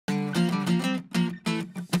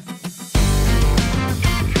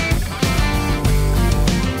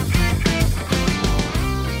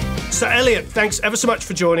So, Elliott, thanks ever so much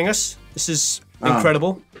for joining us. This is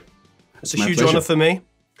incredible. It's a huge honor for me.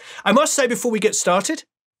 I must say before we get started,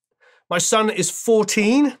 my son is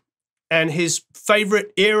 14 and his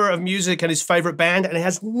favorite era of music and his favorite band, and it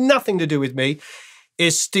has nothing to do with me,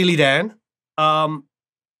 is Steely Dan.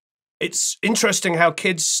 It's interesting how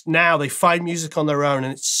kids now, they find music on their own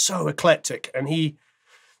and it's so eclectic. And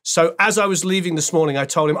so as I was leaving this morning, I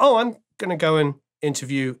told him, oh, I'm going to go and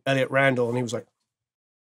interview Elliott Randall. And he was like,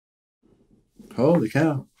 holy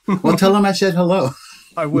cow. Well, tell him I said hello.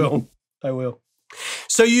 I will. I will.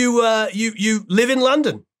 So you live in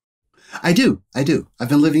London? I do. I've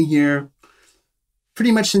been living here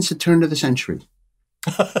pretty much since the turn of the century.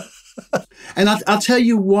 And I'll tell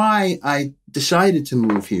you why I decided to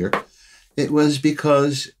move here. It was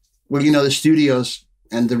because, well, you know, the studios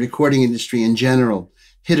and the recording industry in general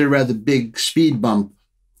hit a rather big speed bump,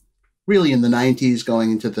 really in the 90s going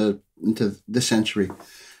into the century.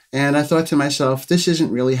 And I thought to myself, this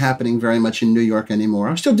isn't really happening very much in New York anymore.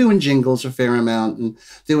 I was still doing jingles a fair amount, and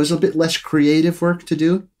there was a bit less creative work to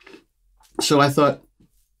do. So I thought,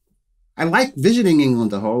 I like visiting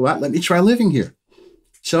England a whole lot. Let me try living here.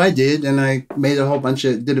 So I did, and I made did a bunch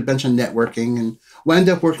of networking, and wound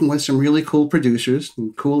up working with some really cool producers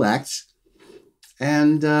and cool acts,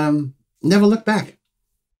 and never looked back.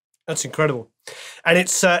 That's incredible. And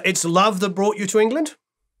it's love that brought you to England?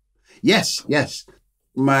 Yes.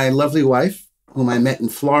 My lovely wife, whom I met in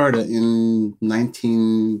Florida in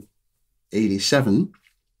 1987,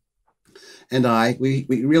 and we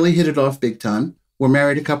really hit it off big time. We're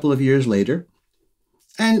married a couple of years later.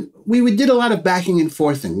 And we did a lot of backing and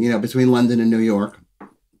forthing, you know, between London and New York.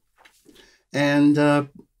 And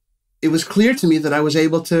it was clear to me that I was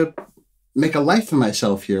able to make a life for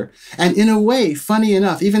myself here. And in a way, funny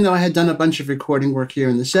enough, even though I had done a bunch of recording work here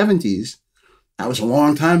in the 70s, that was a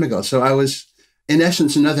long time ago. So I was, in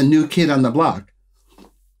essence, another new kid on the block.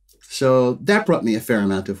 So that brought me a fair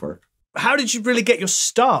amount of work. How did you really get your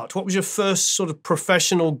start? What was your first sort of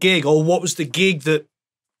professional gig, or what was the gig that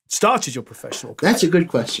started your professional career? That's a good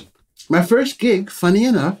question. My first gig, funny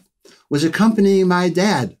enough, was accompanying my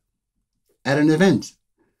dad at an event.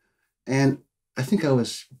 And I think I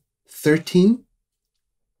was 13.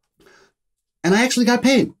 And I actually got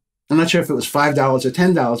paid. I'm not sure if it was $5 or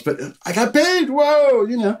 $10, but I got paid. Whoa,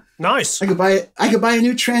 you know. Nice. I could buy a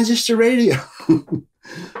new transistor radio.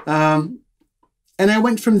 And I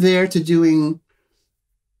went from there to doing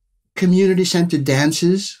community center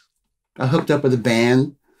dances. I hooked up with a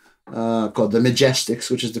band called the Majestics,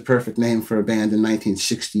 which is the perfect name for a band in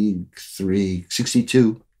 1963,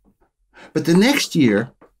 62. But the next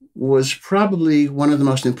year was probably one of the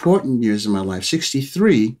most important years of my life,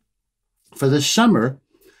 63. For the summer,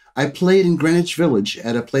 I played in Greenwich Village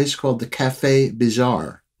at a place called the Café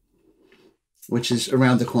Bizarre, which is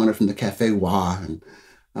around the corner from the Café Wa.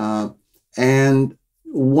 And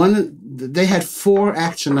they had 4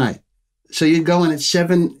 acts a night. So you'd go in at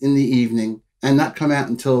 7 in the evening and not come out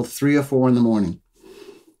until 3 or 4 in the morning.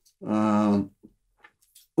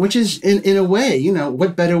 Which is, in a way, you know,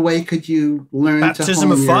 what better way could you learn Baptism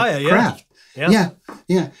to hone of fire, your craft? Yeah.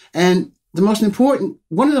 And one of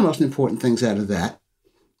the most important things out of that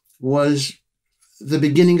was the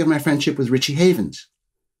beginning of my friendship with Richie Havens.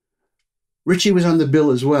 Richie was on the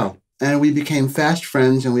bill as well. And we became fast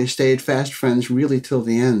friends, and we stayed fast friends really till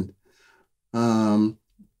the end. I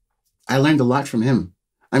learned a lot from him.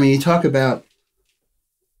 I mean, you talk about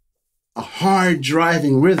a hard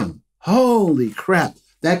driving rhythm. Holy crap.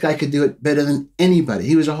 That guy could do it better than anybody.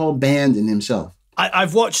 He was a whole band in himself.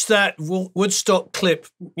 I've watched that Woodstock clip,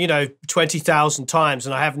 you know, 20,000 times,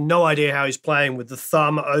 and I have no idea how he's playing with the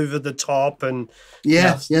thumb over the top. And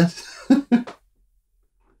yes.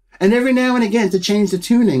 And every now and again, to change the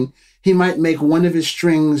tuning, he might make one of his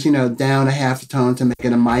strings, you know, down a half a tone to make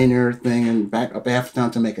it a minor thing, and back up a half a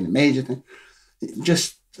tone to make it a major thing.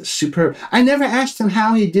 Just superb. I never asked him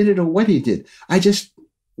how he did it or what he did. I just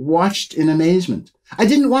watched in amazement. I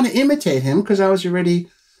didn't want to imitate him because I was already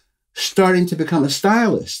starting to become a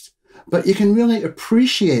stylist. But you can really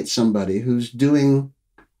appreciate somebody who's doing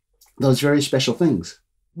those very special things.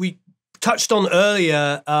 We touched on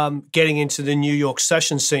earlier getting into the New York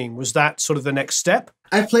session scene. Was that sort of the next step?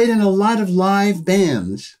 I played in a lot of live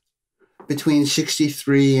bands between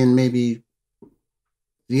 63 and maybe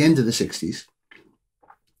the end of the 60s.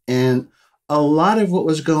 And a lot of what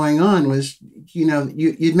was going on was, you know,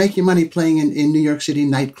 you'd make your money playing in New York City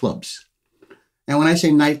nightclubs. And when I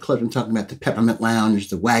say nightclub, I'm talking about the Peppermint Lounge,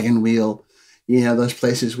 the Wagon Wheel, you know, those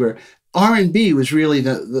places where R&B was really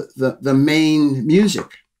the main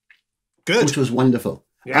music. Good. Which was wonderful.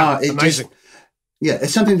 Yeah, amazing.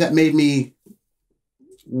 It's something that made me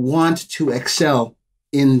want to excel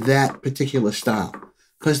in that particular style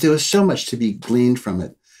because there was so much to be gleaned from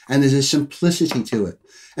it. And there's a simplicity to it.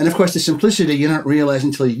 And of course, the simplicity you don't realize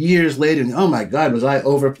until years later. Oh my God, was I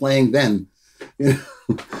overplaying then? You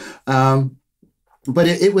know? But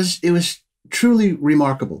it was truly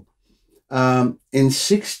remarkable. In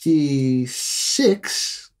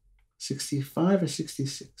 65 or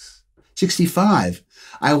 66? 65,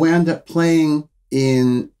 I wound up playing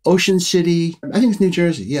in Ocean City. I think it's New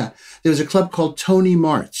Jersey. Yeah. There was a club called Tony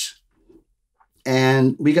Mart's.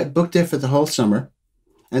 And we got booked there for the whole summer.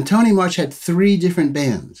 And Tony March had 3 different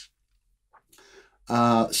bands.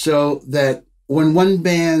 So that when one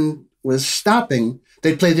band was stopping,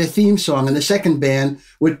 they'd play their theme song, and the second band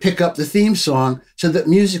would pick up the theme song so that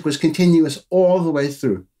music was continuous all the way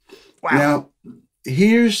through. Wow. Now,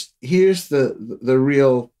 here's the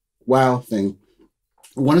real wow thing.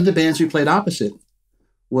 One of the bands we played opposite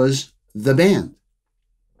was The Band,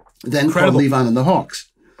 then called Levon and the Hawks.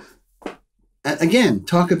 Again,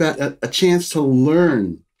 talk about a chance to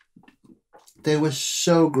learn. They were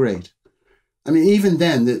so great. I mean, even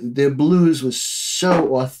then, their blues was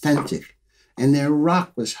so authentic, and their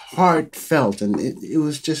rock was heartfelt, and it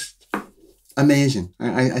was just amazing.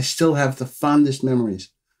 I still have the fondest memories.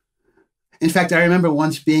 In fact, I remember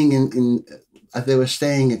once being in they were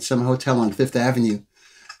staying at some hotel on Fifth Avenue,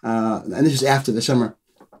 and this is after the summer,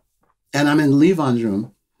 and I'm in Levon's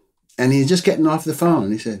room, and he's just getting off the phone,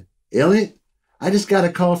 and he said, "Elliott, I just got a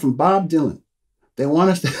call from Bob Dylan. They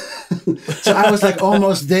want us to..." So I was like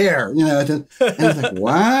almost there, you know, and I was like,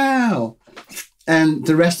 wow. And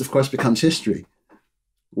the rest, of course, becomes history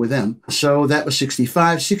with them. So that was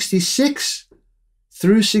 65. 66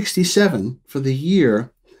 through 67 for the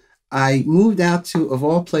year, I moved out to, of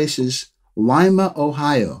all places, Lima,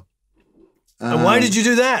 Ohio. And why did you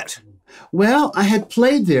do that? Well, I had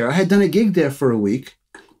played there. I had done a gig there for a week,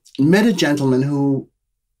 met a gentleman who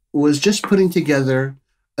was just putting together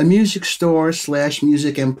a music store /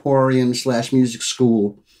 music emporium / music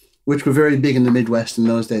school, which were very big in the Midwest in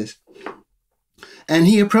those days. And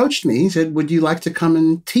he approached me. He said, "Would you like to come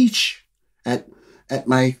and teach at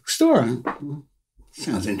my store?"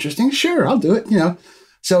 Sounds interesting. Sure, I'll do it. You know,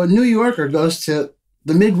 so a New Yorker goes to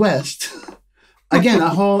the Midwest. Again, a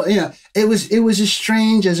whole, you know, it was as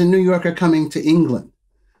strange as a New Yorker coming to England,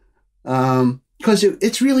 because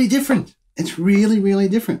it's really different. It's really, really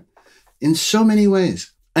different in so many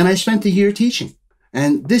ways. And I spent a year teaching.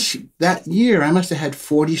 And that year, I must have had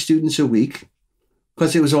 40 students a week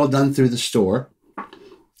because it was all done through the store.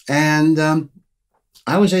 And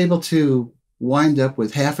I was able to wind up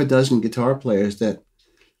with half a dozen guitar players that,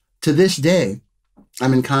 to this day,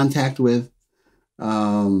 I'm in contact with.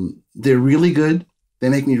 They're really good. They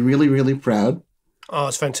make me really, really proud. Oh,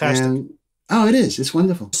 it's fantastic. It is. It's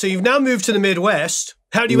wonderful. So you've now moved to the Midwest.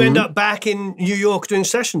 How do you end up back in New York doing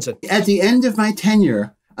sessions then? At the end of my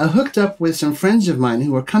tenure, I hooked up with some friends of mine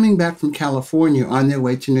who were coming back from California on their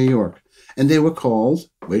way to New York. And they were called,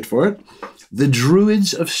 wait for it, the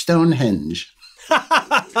Druids of Stonehenge.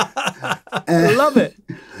 I love it.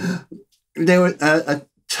 They were a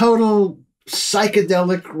total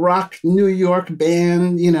psychedelic rock New York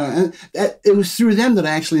band, you know, and it was through them that I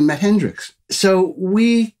actually met Hendrix. So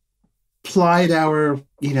we plied our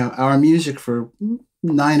music for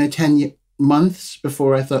 9 or 10 months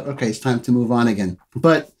before I thought, okay, it's time to move on again.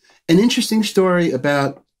 But an interesting story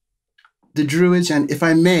about the Druids, and if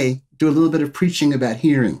I may, do a little bit of preaching about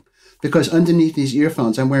hearing, because underneath these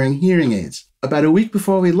earphones, I'm wearing hearing aids. About a week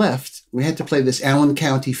before we left, we had to play this Allen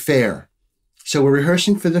County fair. So we're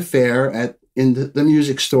rehearsing for the fair in the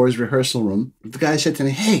music store's rehearsal room. The guy said to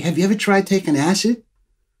me, "Hey, have you ever tried taking acid?"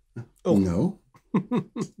 Oh. No.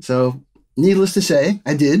 So needless to say,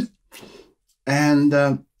 I did. And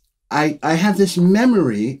I have this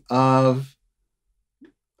memory of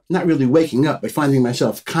not really waking up, but finding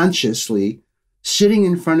myself consciously sitting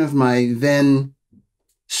in front of my then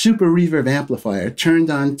super reverb amplifier, turned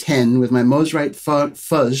on 10 with my Mosrite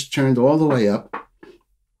fuzz turned all the way up.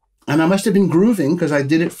 And I must have been grooving because I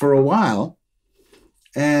did it for a while.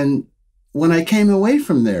 And when I came away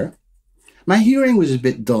from there, my hearing was a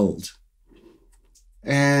bit dulled.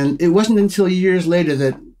 And it wasn't until years later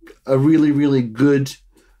that a really, really good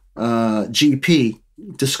GP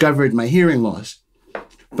discovered my hearing loss.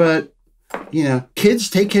 But, you know, kids,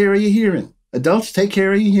 take care of your hearing. Adults, take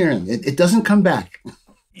care of your hearing. It doesn't come back.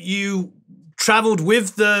 You traveled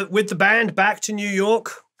with the band back to New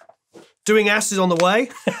York, doing acid on the way?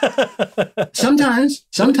 Sometimes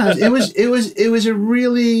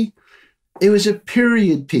it was a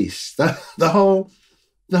period piece. The whole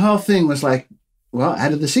thing was like, well,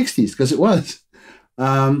 out of the 60s, because it was.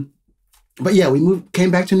 But yeah,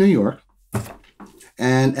 came back to New York.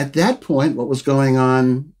 And at that point, what was going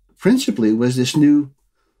on principally was this new,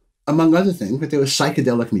 among other things, but there was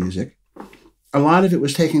psychedelic music. A lot of it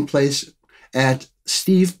was taking place at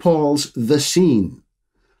Steve Paul's The Scene,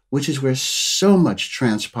 which is where so much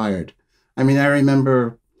transpired. I mean, I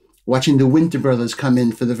remember watching the Winter Brothers come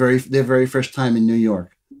in for their very first time in New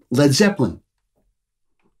York. Led Zeppelin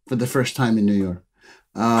for the first time in New York.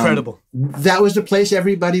 Incredible. That was the place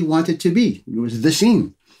everybody wanted to be. It was The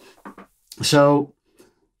Scene. So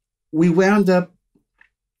we wound up,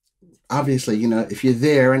 obviously, you know, if you're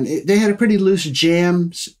there, and they had a pretty loose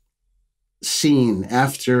jam scene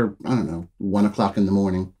after, I don't know, 1 o'clock in the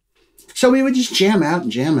morning. So we would just jam out.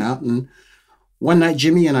 And one night,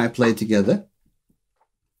 Jimmy and I played together,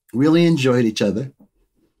 really enjoyed each other,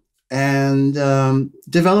 and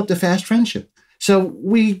developed a fast friendship. So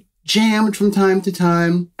we jammed from time to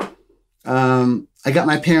time. I got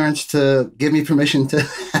my parents to give me permission to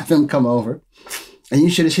have him come over. And you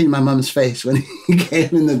should have seen my mom's face when he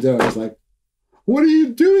came in the door. I was like, what are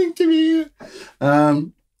you doing to me?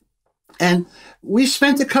 And we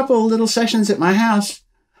spent a couple of little sessions at my house,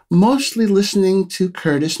 mostly listening to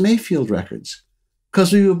Curtis Mayfield records,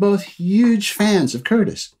 because we were both huge fans of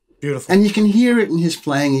Curtis. Beautiful. And you can hear it in his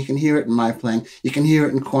playing. You can hear it in my playing. You can hear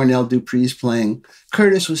it in Cornell Dupree's playing.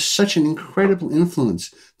 Curtis was such an incredible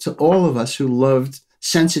influence to all of us who loved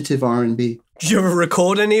sensitive R&B. Did you ever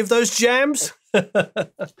record any of those jams?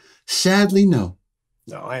 Sadly, no.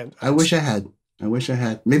 No, I wish I had.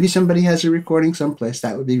 Maybe somebody has a recording someplace.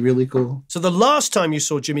 That would be really cool. So the last time you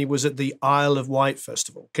saw Jimmy was at the Isle of Wight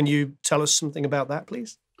Festival. Can you tell us something about that,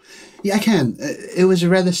 please? Yeah, I can. It was a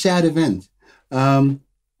rather sad event.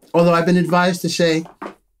 Although I've been advised to say,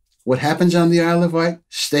 what happens on the Isle of Wight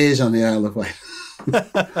stays on the Isle of Wight.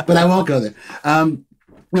 But I won't go there.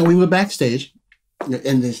 We were backstage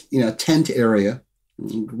in this, tent area,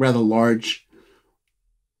 rather large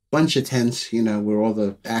bunch of tents, where all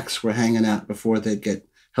the acts were hanging out before they'd get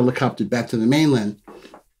helicoptered back to the mainland.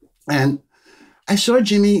 And I saw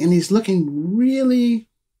Jimmy, and he's looking really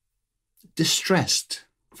distressed,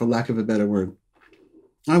 for lack of a better word.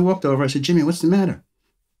 I walked over. I said, Jimmy, what's the matter?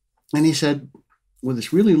 And he said, with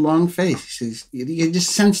this really long face, he says, you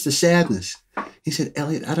just sense the sadness. He said,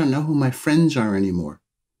 Elliott, I don't know who my friends are anymore.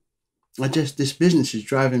 This business is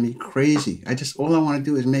driving me crazy. All I want to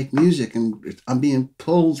do is make music, and I'm being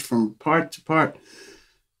pulled from part to part.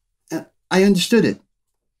 And I understood it.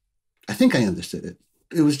 I think I understood it.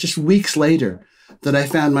 It was just weeks later that I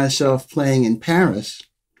found myself playing in Paris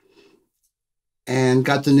and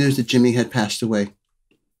got the news that Jimmy had passed away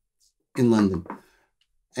in London.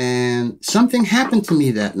 And something happened to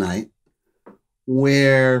me that night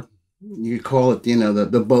where you call it,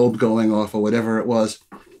 the bulb going off or whatever it was.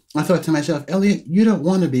 I thought to myself, Elliott, you don't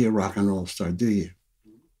want to be a rock and roll star, do you?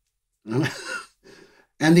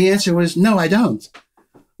 And the answer was, no, I don't.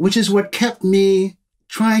 Which is what kept me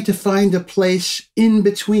trying to find a place in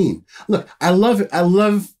between. Look, I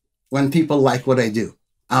love when people like what I do.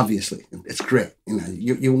 Obviously, it's great.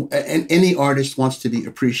 And any artist wants to be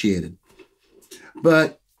appreciated.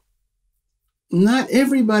 But not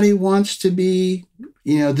everybody wants to be,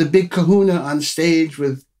 the big kahuna on stage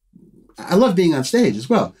with. I love being on stage as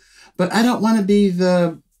well, but I don't want to be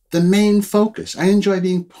the main focus. I enjoy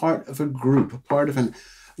being part of a group, a part of a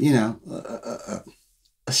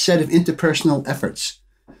set of interpersonal efforts,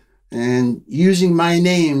 and using my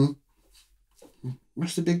name.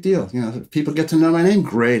 What's the big deal? If people get to know my name,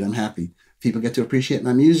 great. I'm happy. People get to appreciate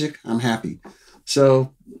my music, I'm happy.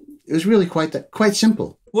 So it was really quite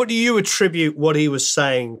simple. What do you attribute what he was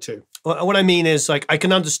saying to? What I mean is, I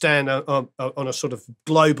can understand on a sort of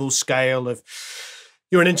global scale of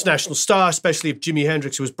you're an international star, especially if Jimi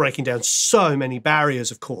Hendrix was breaking down so many barriers,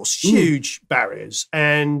 of course, huge barriers.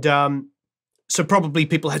 And so probably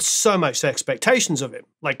people had so much expectations of him.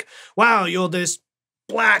 Like, wow, you're this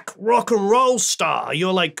black rock and roll star.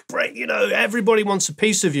 You're like, everybody wants a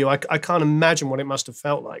piece of you. I can't imagine what it must have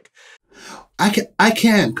felt like. I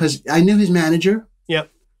can, because I knew his manager. Yep.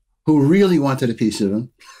 Who really wanted a piece of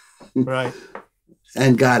him. Right.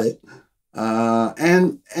 And got it.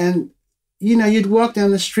 And you'd walk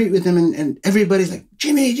down the street with him and everybody's like,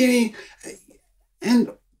 Jimmy.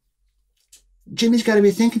 And Jimmy's got to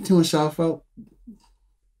be thinking to himself, well,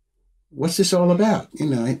 what's this all about?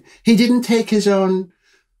 He didn't take his own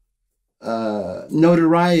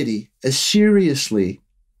notoriety as seriously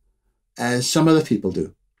as some other people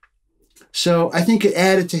do. So I think it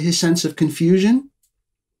added to his sense of confusion.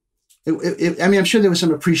 I'm sure there was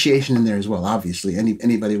some appreciation in there as well. Obviously,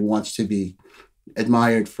 anybody who wants to be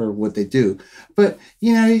admired for what they do. But,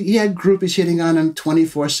 you know, he had groupies hitting on him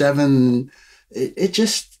 24/7.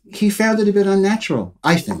 He found it a bit unnatural,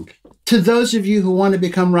 I think. To those of you who want to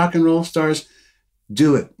become rock and roll stars,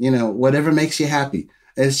 do it. You know, whatever makes you happy.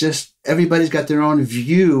 It's just everybody's got their own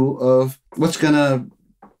view of what's going to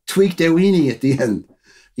tweak their weenie at the end,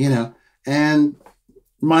 you know. And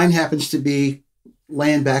mine happens to be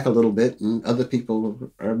laying back a little bit, and other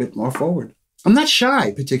people are a bit more forward. I'm not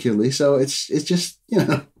shy particularly, so it's just, you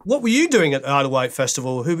know. What were you doing at the Isle of Wight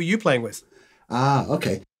Festival? Who were you playing with?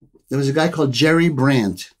 Okay. There was a guy called Jerry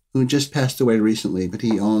Brandt who just passed away recently, but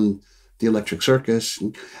he owned the Electric Circus.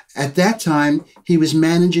 And at that time, he was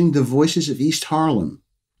managing the Voices of East Harlem.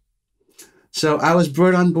 So I was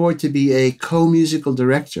brought on board to be a co-musical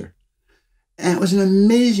director. And it was an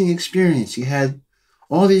amazing experience. He had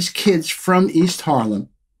all these kids from East Harlem,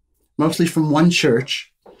 mostly from one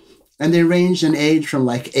church, and they ranged in age from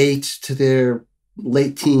like 8 to their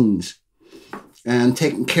late teens, and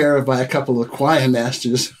taken care of by a couple of choir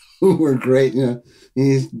masters who were great, you know,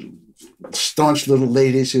 these staunch little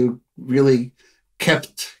ladies who really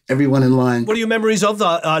kept everyone in line. What are your memories of the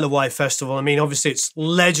Isle of Wight Festival? I mean, obviously it's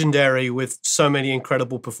legendary with so many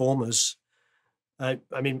incredible performers. I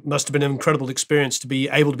mean, it must have been an incredible experience to be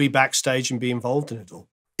able to be backstage and be involved in it all.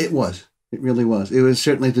 It was. It really was. It was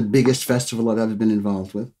certainly the biggest festival I've ever been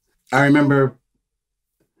involved with. I remember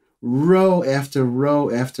row after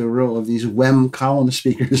row after row of these WEM column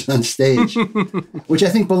speakers on stage, which I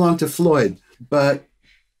think belonged to Floyd. But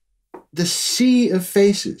the sea of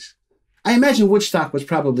faces, I imagine Woodstock was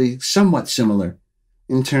probably somewhat similar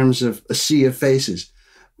in terms of a sea of faces,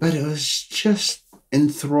 but it was just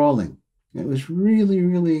enthralling. It was really,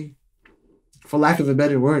 really, for lack of a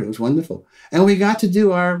better word, it was wonderful. And we got to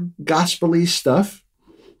do our gospel-y stuff,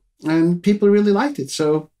 and people really liked it.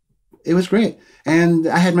 So it was great. And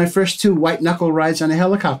I had my first 2 white knuckle rides on a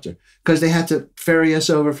helicopter because they had to ferry us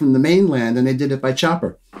over from the mainland, and they did it by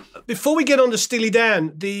chopper. Before we get on to Steely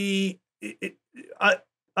Dan,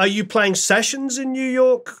 are you playing sessions in New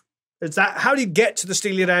York? How do you get to the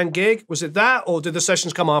Steely Dan gig? Was it that, or did the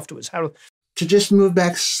sessions come afterwards? To just move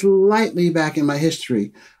back slightly back in my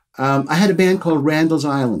history, I had a band called Randall's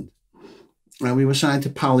Island. We were signed to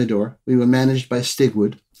Polydor. We were managed by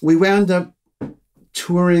Stigwood. We wound up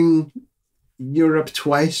touring Europe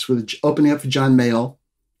twice, with opening up for John Mayall,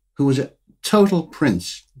 who was a total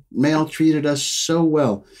prince. Mayall treated us so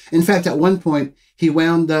well. In fact, at one point, he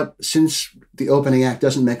wound up, since the opening act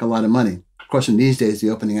doesn't make a lot of money. Of course, in these days, the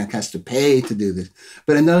opening act has to pay to do this.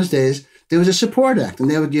 But in those days, there was a support act, and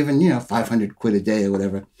they were given, 500 quid a day or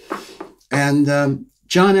whatever. And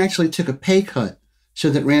John actually took a pay cut so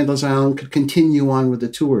that Randall's Island could continue on with the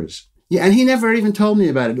tours. Yeah, and he never even told me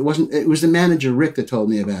about it. It was the manager, Rick, that told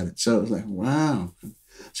me about it. So it was like, wow.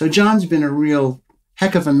 So John's been a real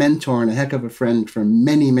heck of a mentor and a heck of a friend for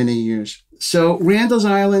many, many years. So Randall's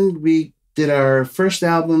Island, we did our first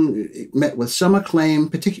album. It met with some acclaim,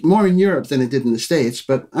 particularly more in Europe than it did in the States,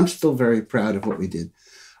 but I'm still very proud of what we did.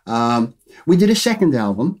 We did a second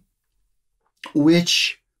album,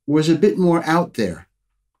 which was a bit more out there.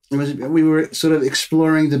 We were sort of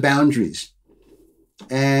exploring the boundaries.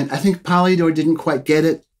 And I think Polydor didn't quite get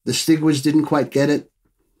it. The Stigwoods didn't quite get it.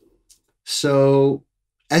 So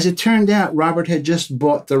as it turned out, Robert had just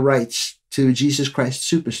bought the rights to Jesus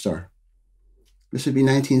Christ Superstar. This would be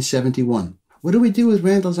 1971. What do we do with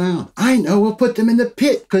Randall's Island? I know, we'll put them in the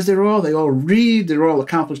pit because they all read, they're all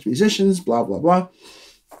accomplished musicians, blah, blah, blah.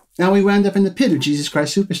 Now we wound up in the pit of Jesus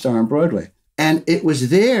Christ Superstar on Broadway. And it was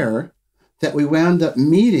there that we wound up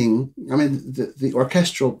meeting. I mean, the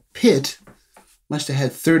orchestral pit must have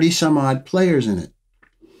had 30 some odd players in it.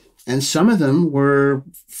 And some of them were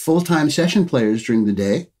full-time session players during the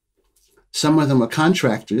day. Some of them were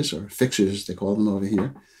contractors, or fixers, they call them over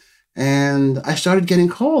here. And I started getting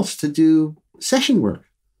calls to do session work.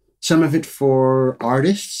 Some of it for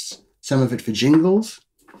artists, some of it for jingles.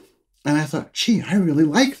 And I thought, gee, I really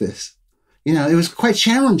like this. It was quite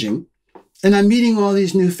challenging. And I'm meeting all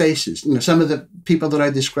these new faces. Some of the people that I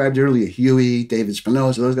described earlier, Huey, David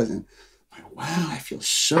Spinoza, those guys. And I'm like, wow, I feel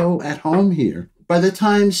so at home here. By the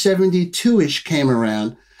time 72-ish came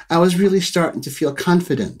around, I was really starting to feel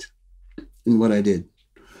confident in what I did.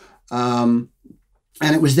 And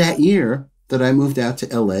it was that year that I moved out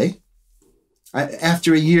to LA.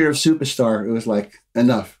 After a year of Superstar, it was like,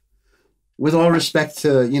 enough. With all respect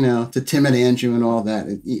to, to Tim and Andrew and all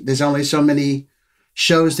that, there's only so many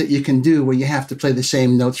shows that you can do where you have to play the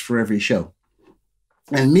same notes for every show.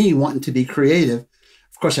 And me wanting to be creative,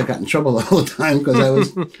 of course, I got in trouble the whole time because I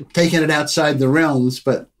was taking it outside the realms,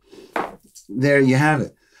 but there you have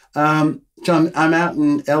it. So I'm out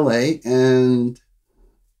in LA, and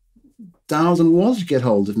Donald and Walter get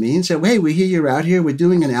hold of me and say, hey, we hear you're out here. We're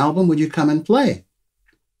doing an album. Would you come and play?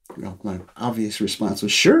 You know, my obvious response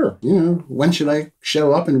was, sure. You know, when should I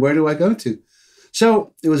show up and where do I go to?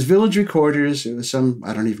 So it was Village Recorders. It was some,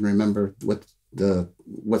 I don't even remember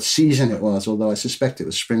what season it was, although I suspect it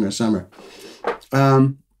was spring or summer.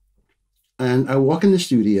 And I walk in the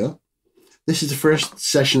studio. This is the first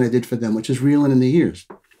session I did for them, which is Reelin in the Years.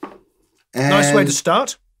 And nice way to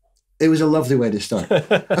start. It was a lovely way to start.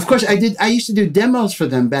 Of course, I used to do demos for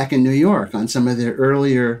them back in New York on some of their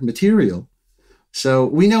earlier material. So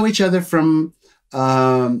we know each other from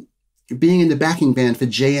being in the backing band for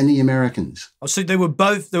Jay and the Americans. Oh, so they were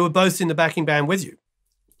both in the backing band with you.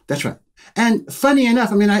 That's right. And funny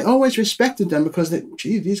enough, I mean, I always respected them because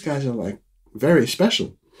these guys are like very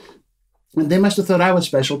special. And they must have thought I was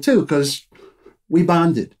special too, because we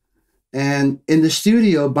bonded. And in the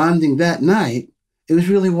studio bonding that night, it was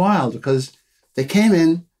really wild because they came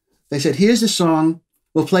in, they said, here's the song,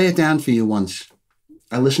 we'll play it down for you once.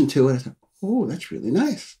 I listened to it, I thought, oh, that's really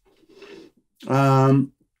nice.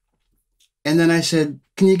 And then I said,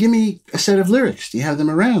 can you give me a set of lyrics? Do you have them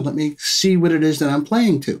around? Let me see what it is that I'm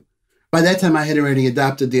playing to. By that time, I had already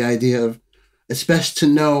adopted the idea of it's best to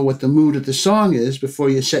know what the mood of the song is before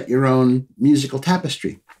you set your own musical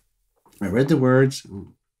tapestry. I read the words.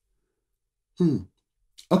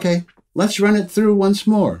 Okay, let's run it through once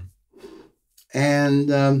more.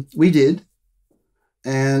 And we did.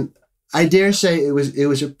 And I dare say it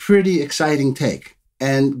was a pretty exciting take.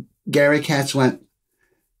 And Gary Katz went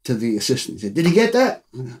to the assistant. He said, did he get that?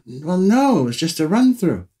 Well, no, it was just a run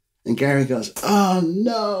through. And Gary goes, oh,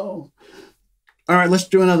 no. All right, let's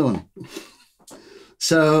do another one.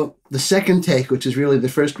 So the second take, which is really the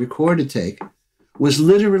first recorded take, was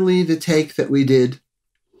literally the take that we did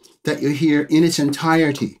that you hear in its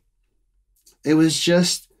entirety. It was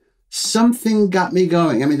just something got me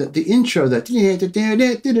going. I mean, the intro, it's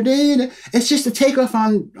just a takeoff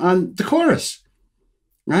on the chorus,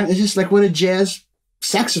 right? It's just like what a jazz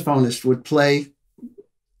saxophonist would play,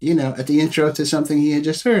 you know, at the intro to something he had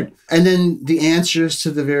just heard. And then the answers to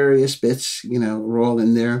the various bits, you know, were all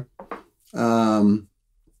in there.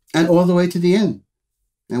 And all the way to the end.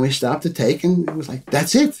 And we stopped the take and it was like,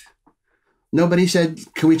 that's it. Nobody said,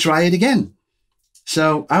 can we try it again?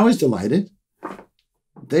 So I was delighted.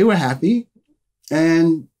 They were happy.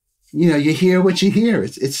 And, you know, you hear what you hear.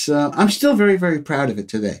 I'm still very, very proud of it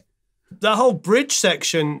today. The whole bridge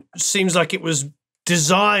section seems like it was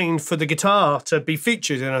designed for the guitar to be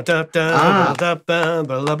featured. You know,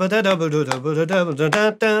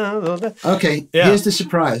 Okay, here's the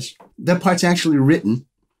surprise. That part's actually written.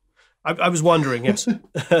 I was wondering, yes.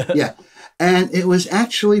 Yeah, and it was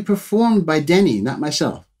actually performed by Denny, not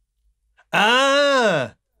myself.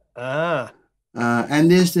 And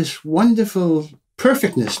there's this wonderful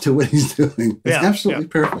perfectness to what he's doing. It's absolutely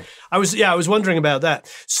perfect. I was wondering about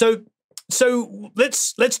that. So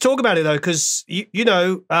let's talk about it though, because you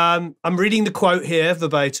know, I'm reading the quote here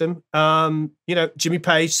verbatim. You know, Jimmy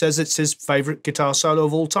Page says it's his favorite guitar solo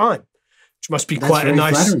of all time, which must be quite a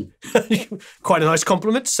nice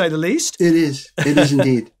compliment to say the least. It is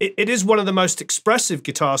indeed. It is one of the most expressive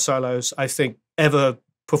guitar solos I think ever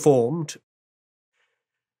performed.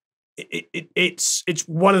 It's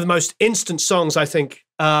one of the most instant songs I think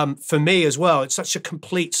for me as well. It's such a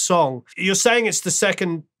complete song. You're saying it's the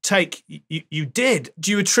second take you did. Do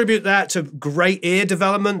you attribute that to great ear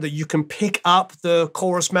development, that you can pick up the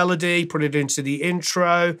chorus melody, put it into the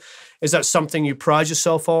intro? Is that something you pride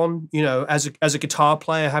yourself on, you know, as a guitar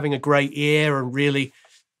player, having a great ear and really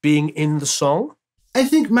being in the song? I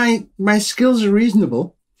think my skills are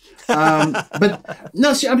reasonable. But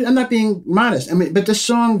no, see, I'm not being modest. I mean, but the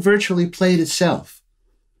song virtually played itself.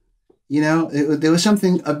 You know, there was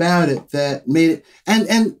something about it that made it.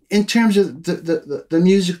 And in terms of the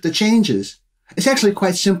music, the changes, it's actually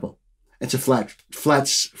quite simple. It's a flat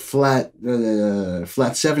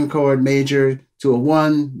 7 chord major to a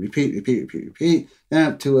 1, repeat,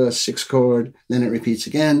 then up to a 6 chord, then it repeats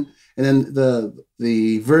again, and then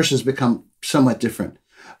the verses become somewhat different.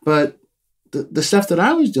 But the stuff that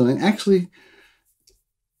I was doing, actually,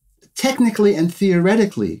 technically and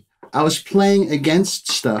theoretically, I was playing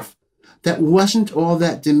against stuff that wasn't all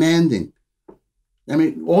that demanding. I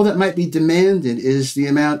mean, all that might be demanded is the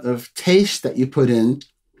amount of taste that you put in.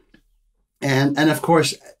 And of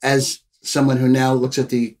course, as someone who now looks at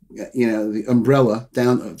the umbrella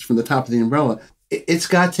down from the top of the umbrella, it's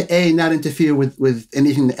got to not interfere with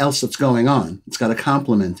anything else that's going on. It's got to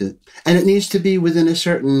complement it. And it needs to be within a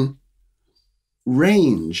certain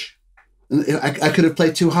range. I could have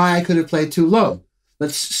played too high, I could have played too low.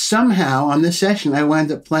 But somehow on this session, I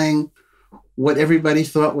wound up playing what everybody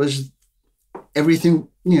thought was everything,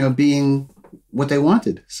 being what they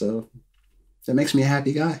wanted. So that makes me a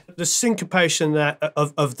happy guy. The syncopation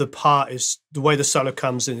of the part is the way the solo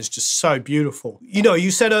comes in is just so beautiful.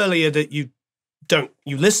 You said earlier that you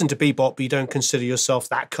listen to bebop, but you don't consider yourself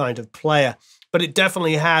that kind of player. But it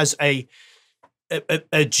definitely has a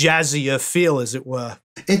jazzier feel, as it were.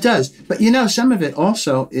 It does. But some of it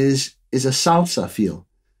also is a salsa feel.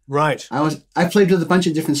 Right. I played with a bunch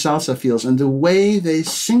of different salsa feels, and the way they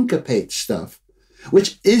syncopate stuff,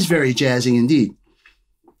 which is very jazzy indeed.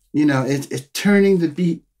 It's turning the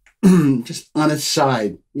beat just on its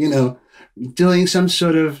side, doing some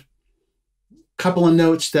sort of couple of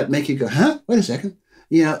notes that make you go, huh? Wait a second.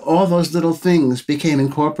 All those little things became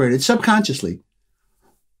incorporated subconsciously.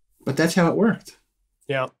 But that's how it worked.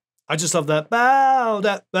 Yeah. I just love that. Bow,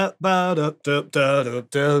 da, bow, bow, da, da, da, da,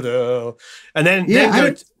 da, da. And then,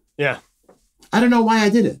 yeah. I don't know why I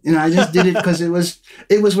did it. I just did it because it was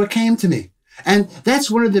what came to me. And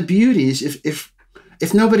that's one of the beauties. If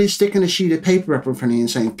nobody's sticking a sheet of paper up in front of you and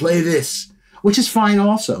saying, play this, which is fine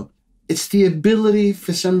also. It's the ability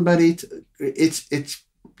for somebody it's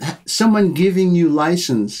someone giving you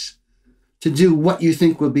license to do what you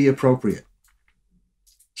think would be appropriate.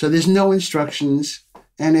 So there's no instructions,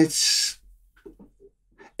 and it's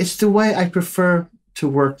the way I prefer to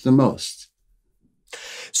work the most.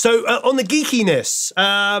 So on the geekiness,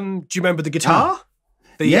 do you remember the guitar?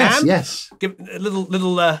 The amp? Yes. Give a little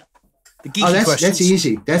the geeky questions. That's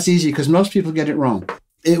easy. That's easy because most people get it wrong.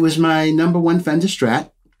 It was my number one Fender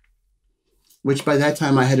Strat, which by that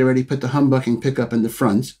time I had already put the humbucking pickup in the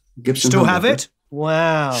front. Gibson Still humbucker. have it?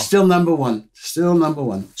 Wow. Still number one.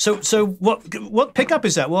 So what pickup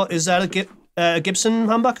is that? What is that, a Gibson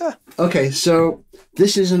humbucker? Okay, so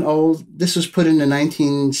this was put in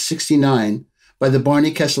 1969 by the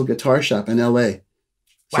Barney Kessel Guitar Shop in L.A.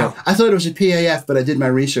 So Wow. I thought it was a PAF, but I did my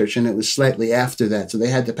research and it was slightly after that, so they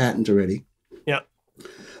had the patent already. Yeah.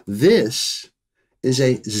 This is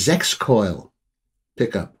a Zex coil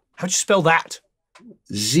pickup. How'd you spell that?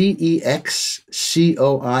 Zexcoil.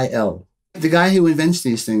 The guy who invents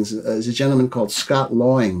these things is a gentleman called Scott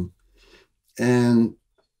Lawing, and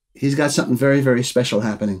he's got something very, very special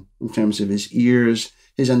happening in terms of his ears,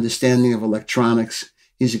 his understanding of electronics.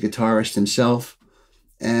 He's a guitarist himself,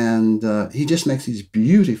 and he just makes these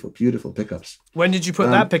beautiful, beautiful pickups. When did you put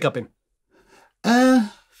that pickup in?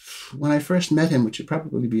 When I first met him, which would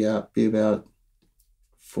probably be about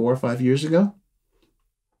 4 or 5 years ago.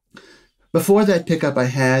 Before that pickup, I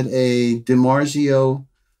had a DiMarzio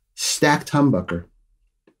stacked humbucker,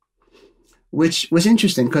 which was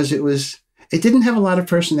interesting because it didn't have a lot of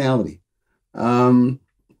personality. And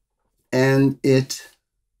it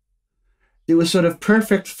was sort of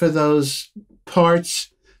perfect for those parts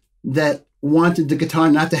that wanted the guitar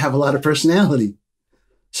not to have a lot of personality.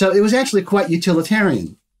 So it was actually quite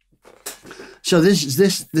utilitarian. So this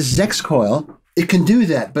Zex coil, it can do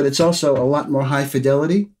that, but it's also a lot more high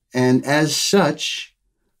fidelity. And as such,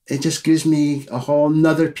 it just gives me a whole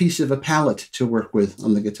nother piece of a palette to work with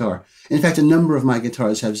on the guitar. In fact, a number of my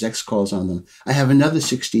guitars have Zex coils on them. I have another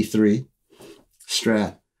 63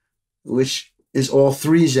 Strat, which is all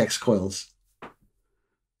 3 Zex coils.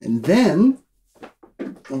 And then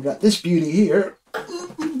I've got this beauty here.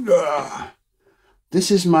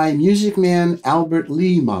 This is my Music Man Albert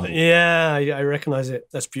Lee model. Yeah, I recognize it.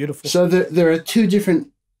 That's beautiful. So there are 2 different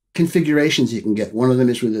configurations you can get. One of them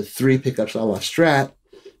is with the 3 pickups a la Strat,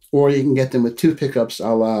 or you can get them with 2 pickups a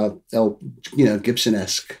la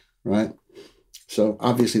Gibson-esque, right? So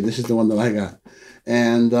obviously this is the one that I got.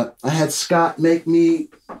 And I had Scott make me,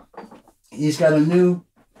 he's got a new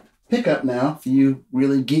pickup now for you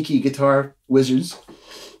really geeky guitar wizards.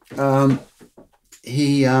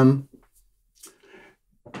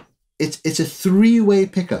 It's a 3-way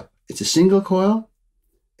pickup. It's a single coil,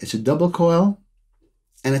 it's a double coil,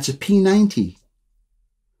 and it's a P90.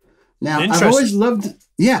 Now, I've always loved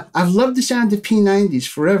the sound of P90s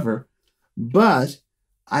forever, but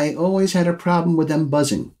I always had a problem with them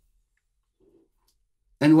buzzing.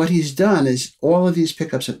 And what he's done is all of these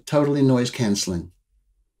pickups are totally noise canceling.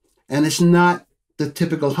 And it's not the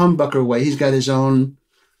typical humbucker way. He's got his own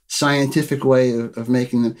scientific way of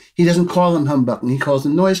making them. He doesn't call them humbucking, he calls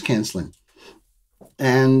them noise canceling.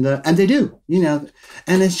 And they do, and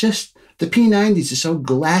it's just, the P90s are so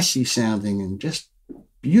glassy sounding and just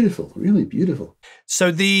beautiful, really beautiful. So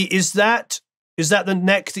is that the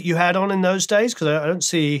neck that you had on in those days? Because I don't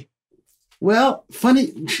see. Well,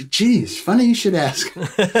 funny you should ask.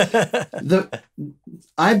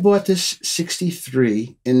 I bought this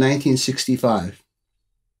 63 in 1965.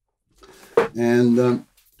 And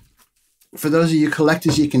for those of you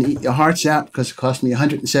collectors, you can eat your hearts out because it cost me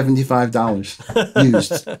 $175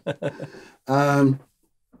 used.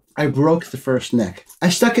 I broke the first neck. I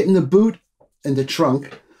stuck it in the boot, in the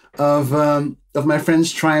trunk of my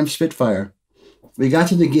friend's Triumph Spitfire. We got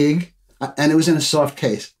to the gig, and it was in a soft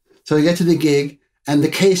case. So we get to the gig, and the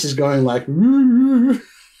case is going like,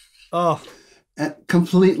 oh, and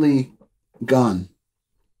completely gone.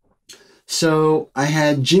 So I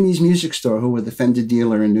had Jimmy's Music Store, who were the Fender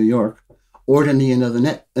dealer in New York, order me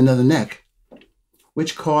another neck,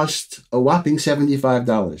 which cost a whopping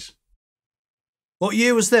 $75. What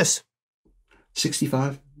year was this?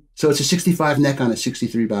 65. So it's a 65 neck on a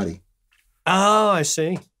 63 body. Oh, I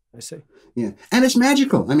see. Yeah. And it's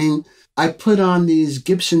magical. I mean, I put on these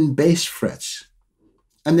Gibson bass frets,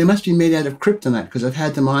 and they must be made out of kryptonite because I've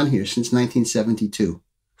had them on here since 1972.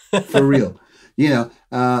 For real.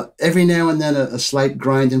 Every now and then a slight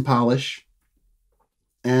grind and polish.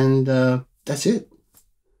 And that's it.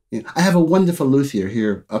 Yeah. I have a wonderful luthier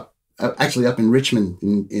here, up in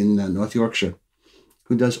Richmond in North Yorkshire,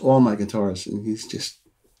 who does all my guitars. And he's just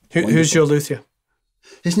Who's your luthier?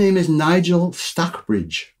 His name is Nigel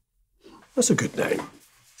Stockbridge. That's a good name.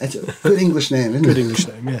 That's a good English name, isn't it? Good English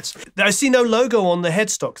name, yes. I see no logo on the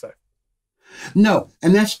headstock, though. No,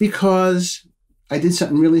 and that's because I did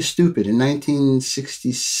something really stupid. In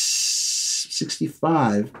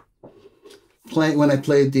 1965, when I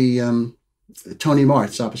played the Tony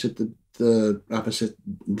Martz opposite the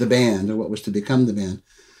band, or what was to become the band,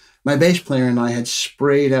 my bass player and I had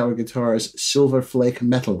sprayed our guitars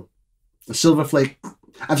Metal Flake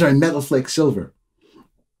Silver.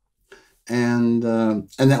 And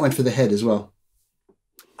that went for the head as well.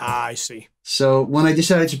 Ah, I see. So when I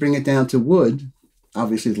decided to bring it down to wood,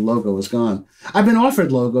 obviously the logo was gone. I've been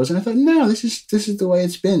offered logos, and I thought, no, this is the way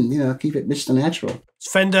it's been. Keep it Mr. Natural. Has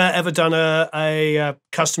Fender ever done a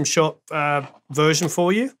custom shop version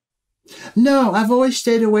for you? No, I've always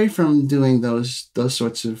stayed away from doing those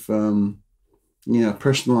sorts of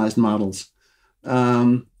personalized models.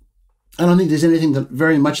 I don't think there's anything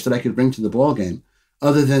very much that I could bring to the ball game,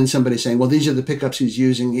 other than somebody saying, well, these are the pickups he's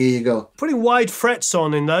using, here you go. Putting wide frets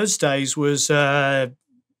on in those days was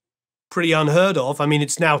pretty unheard of. I mean,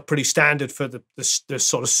 it's now pretty standard for the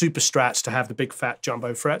sort of super strats to have the big fat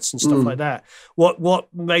jumbo frets and stuff like that.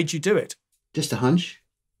 What made you do it? Just a hunch.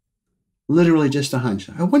 Literally just a hunch.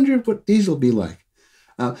 I wonder what these will be like.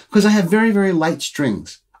 Because I have very, very light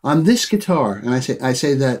strings. On this guitar, and I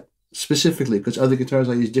say that specifically because other guitars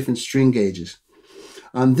I use different string gauges.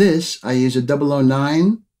 On this, I use a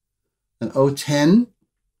 009, an 010,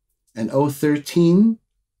 an 013.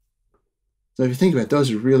 So if you think about it, those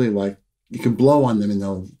are really like, you can blow on them and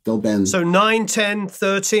they'll bend. So 9, 10,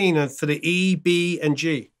 13 for the E, B, and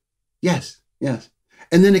G. Yes.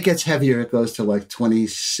 And then it gets heavier. It goes to like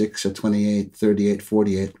 26 or 28, 38,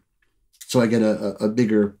 48. So I get a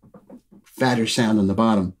bigger, fatter sound on the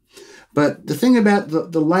bottom. But the thing about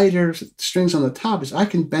the lighter strings on the top is I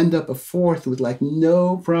can bend up a fourth with like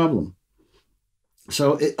no problem.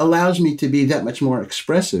 So it allows me to be that much more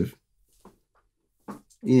expressive,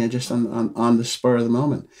 just on the spur of the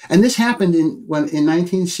moment. And this happened in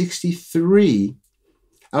 1963.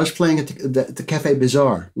 I was playing at the Cafe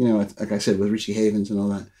Bazaar, like I said, with Richie Havens and all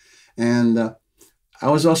that. And I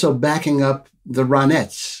was also backing up the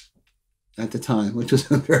Ronettes at the time, which was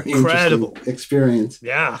a very incredible experience.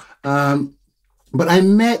 Yeah. But I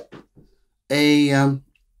met a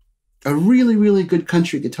really, really good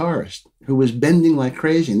country guitarist who was bending like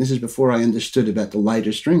crazy. And this is before I understood about the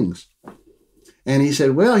lighter strings. And he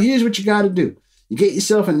said, well, here's what you got to do. You get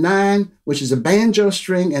yourself a 9, which is a banjo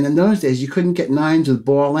string. And in those days, you couldn't get 9s with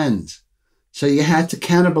ball ends. So you had to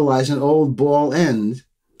cannibalize an old ball end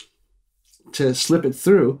to slip it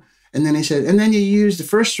through. And then he said, and then you use the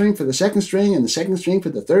first string for the second string and the second string for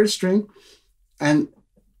the third string. And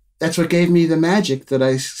that's what gave me the magic that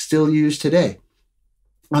I still use today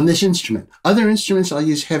on this instrument. Other instruments, I'll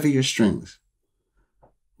use heavier strings.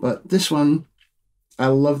 But this one, I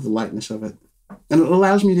love the lightness of it. And it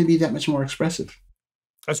allows me to be that much more expressive.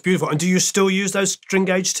 That's beautiful. And do you still use those string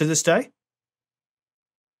gauge to this day?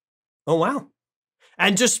 Oh, wow.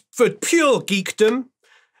 And just for pure geekdom,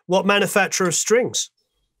 what manufacturer of strings?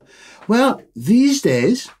 Well, these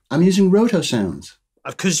days, I'm using Roto Sounds.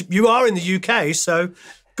 Because you are in the UK, so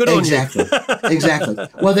good on you. Exactly.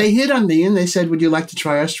 Well, they hit on me and they said, would you like to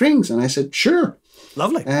try our strings? And I said, sure.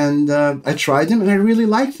 Lovely. And I tried them and I really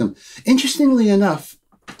liked them. Interestingly enough,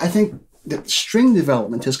 I think that string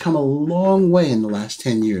development has come a long way in the last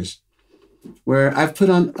 10 years, where I've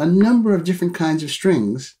put on a number of different kinds of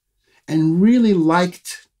strings and really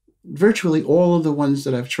liked virtually all of the ones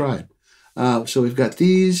that I've tried. So we've got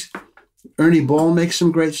these, Ernie Ball makes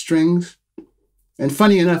some great strings. And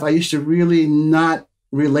funny enough, I used to really not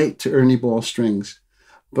relate to Ernie Ball strings.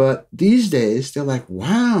 But these days, they're like,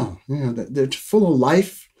 wow, they're full of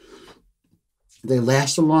life. They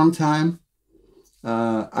last a long time.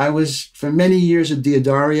 I was, for many years, a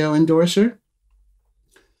Diodario endorser.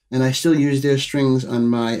 And I still use their strings on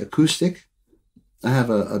my acoustic. I have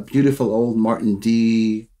a beautiful old Martin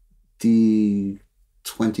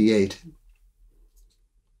D28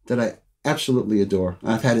 that I absolutely adore.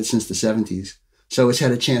 I've had it since the 70s. So it's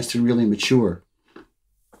had a chance to really mature.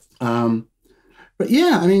 But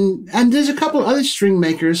yeah, I mean, and there's a couple other string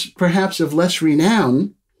makers, perhaps of less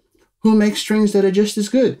renown, who make strings that are just as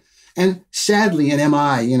good. And sadly, in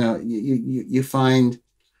MI, you find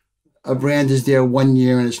a brand is there one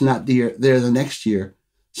year and it's not there the next year.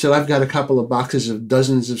 So I've got a couple of boxes of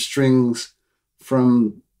dozens of strings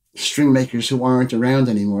from string makers who aren't around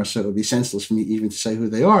anymore. So it would be senseless for me even to say who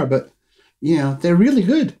they are. But, they're really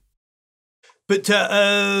good. But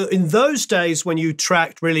in those days when you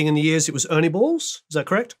tracked Reeling in the Years, it was Ernie Balls? Is that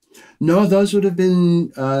correct? No, those would have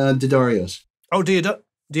been Didarios. Oh,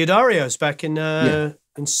 Diodarios back in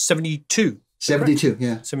 72. 72,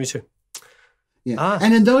 yeah. 72. Yeah.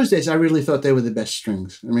 And in those days, I really thought they were the best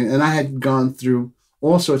strings. I mean, and I had gone through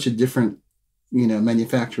all sorts of different,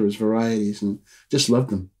 manufacturers, varieties, and just loved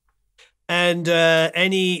them. And what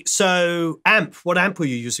amp were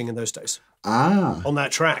you using in those days? On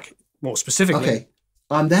that track, more specifically. Okay.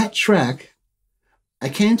 On that track, I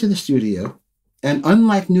came to the studio, and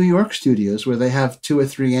unlike New York studios, where they have 2 or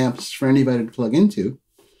 3 amps for anybody to plug into,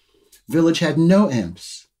 Village had no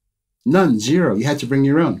amps. None, 0. You had to bring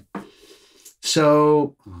your own.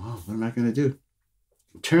 So, what am I going to do?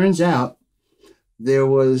 Turns out there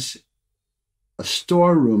was a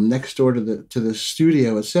storeroom next door to the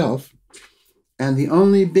studio itself, and the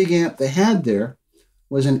only big amp they had there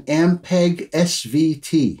was an Ampeg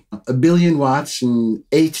SVT, 1 billion watts and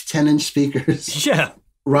 8 10-inch speakers. Yeah.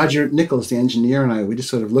 Roger Nichols, the engineer, and we just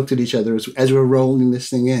sort of looked at each other as we were rolling this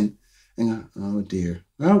thing in and go, oh dear.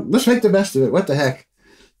 Well, let's make the best of it. What the heck?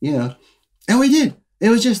 And we did. It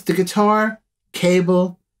was just the guitar,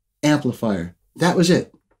 cable, amplifier. That was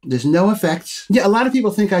it. There's no effects. Yeah, a lot of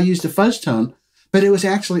people think I used a fuzz tone, but it was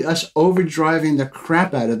actually us overdriving the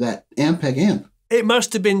crap out of that Ampeg amp. It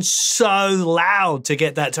must have been so loud to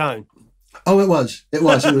get that tone. Oh, it was. It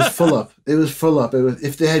was full up. It was full up.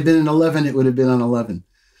 If there had been an 11, it would have been on 11.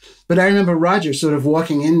 But I remember Roger sort of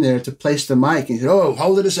walking in there to place the mic, and he said, oh,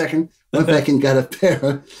 hold it a second. Went back and got a pair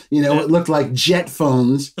of, what looked like jet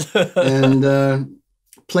phones, and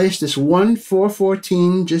placed this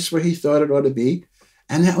 414 just where he thought it ought to be.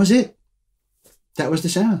 And that was it. That was the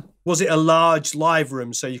sound. Was it a large live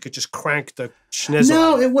room so you could just crank the schnizzle?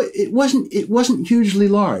 No, it wasn't. It wasn't hugely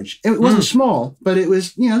large. It wasn't small, but it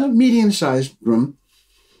was a medium-sized room.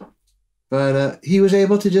 But he was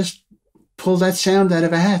able to just pull that sound out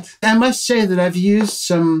of a hat. I must say that I've used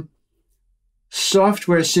some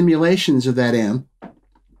software simulations of that amp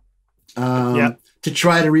to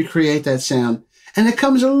try to recreate that sound, and it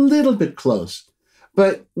comes a little bit close.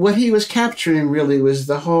 But what he was capturing really was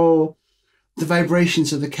the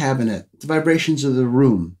vibrations of the cabinet, the vibrations of the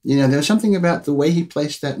room. There was something about the way he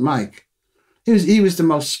placed that mic. He was the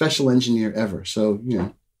most special engineer ever. So,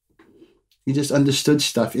 he just understood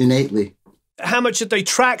stuff innately. How much had they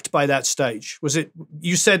tracked by that stage? Was it,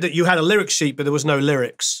 you said that you had a lyric sheet, but there was no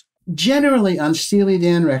lyrics. Generally on Steely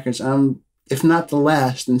Dan records, I'm, if not the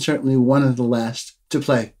last, then certainly one of the last to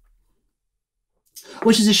play.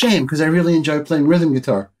 Which is a shame, because I really enjoy playing rhythm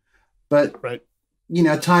guitar. But, right.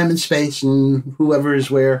 Time and space and whoever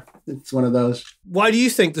is where, it's one of those. Why do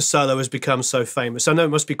you think the solo has become so famous? I know it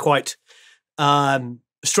must be quite a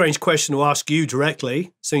strange question to ask you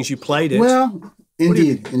directly, since you played it. Well,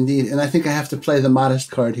 indeed. And I think I have to play the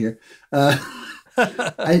modest card here. I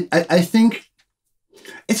think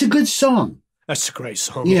it's a good song. That's a great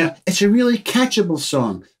song. It's a really catchable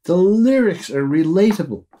song. The lyrics are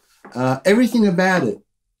relatable. Everything about it,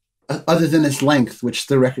 other than its length, which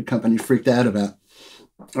the record company freaked out about,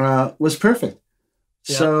 was perfect.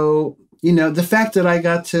 Yeah. So, the fact that I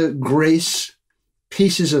got to grace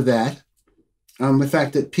pieces of that, the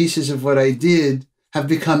fact that pieces of what I did have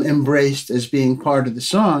become embraced as being part of the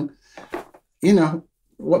song,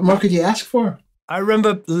 what more could you ask for? I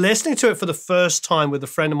remember listening to it for the first time with a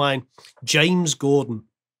friend of mine, James Gordon.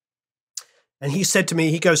 And he said to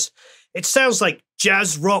me, he goes, it sounds like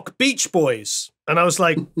jazz rock Beach Boys. And I was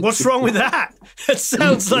like, what's wrong with that? It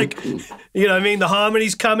sounds like, the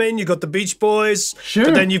harmonies come in, you've got the Beach Boys, sure.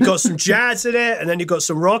 But then you've got some jazz in it, and then you've got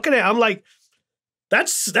some rock in it. I'm like, That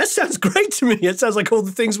sounds great to me. It sounds like all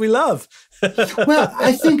the things we love. Well,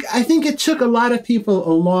 I think it took a lot of people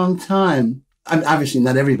a long time. Obviously,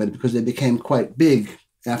 not everybody, because they became quite big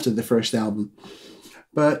after the first album.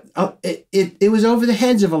 But it was over the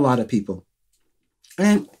heads of a lot of people,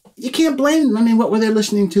 and you can't blame them. I mean, what were they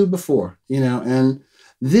listening to before? And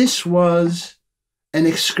this was an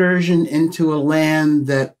excursion into a land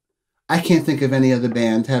that I can't think of any other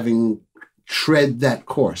band having tread that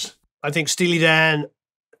course. I think Steely Dan,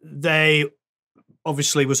 they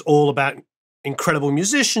obviously was all about incredible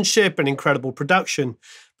musicianship and incredible production,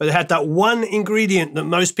 but it had that one ingredient that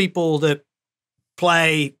most people that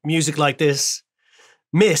play music like this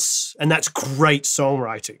miss, and that's great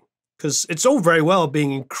songwriting. Because it's all very well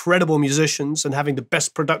being incredible musicians and having the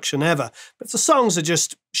best production ever, but if the songs are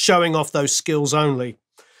just showing off those skills only,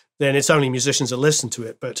 then it's only musicians that listen to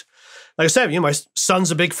it. But like I said, my son's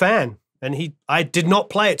a big fan. And I did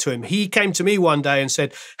not play it to him. He came to me one day and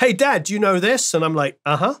said, "Hey, Dad, do you know this?" And I'm like,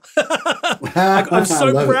 "Uh-huh." I'm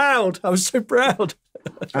so proud. I was so proud.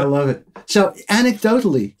 I love it. So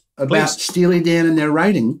anecdotally about Steely Dan and their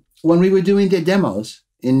writing, when we were doing their demos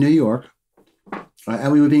in New York,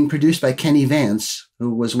 and we were being produced by Kenny Vance,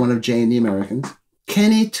 who was one of Jay and the Americans,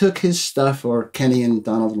 Kenny took his stuff, or Kenny and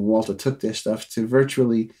Donald and Walter took their stuff to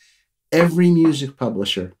virtually every music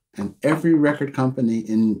publisher and every record company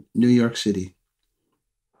in New York City.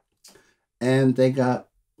 And they got,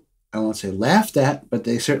 I won't say laughed at, but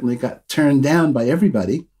they certainly got turned down by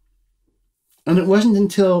everybody. And it wasn't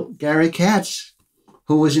until Gary Katz,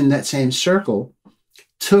 who was in that same circle,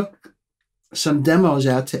 took some demos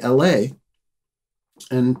out to LA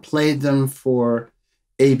and played them for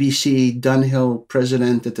ABC Dunhill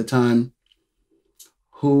president at the time,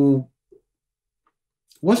 who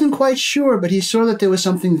wasn't quite sure, but he saw that there was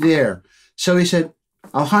something there. So he said,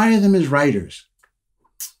 "I'll hire them as writers."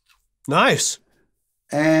 Nice.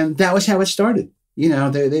 And that was how it started.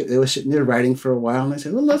 They were sitting there writing for a while, and they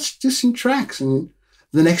said, "Well, let's do some tracks." And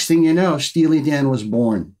the next thing you know, Steely Dan was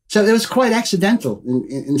born. So it was quite accidental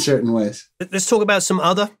in certain ways. Let's talk about some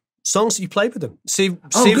other songs that you played with them.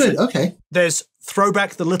 Good. Okay. There's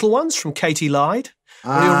Throwback the Little Ones from Katie Lied.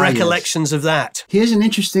 What are your recollections of that? Here's an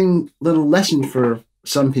interesting little lesson for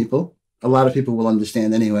some people. A lot of people will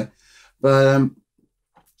understand anyway. But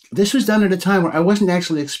this was done at a time where I wasn't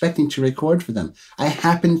actually expecting to record for them. I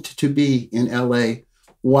happened to be in LA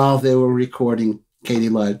while they were recording Katie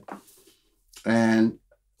Lied. And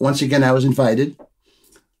once again, I was invited.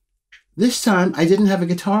 This time, I didn't have a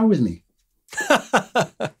guitar with me.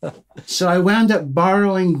 So I wound up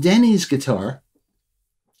borrowing Denny's guitar,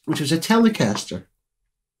 which was a Telecaster.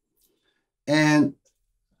 And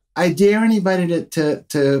I dare anybody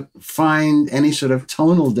to find any sort of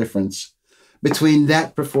tonal difference between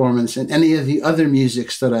that performance and any of the other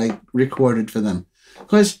musics that I recorded for them.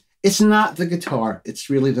 Because it's not the guitar, it's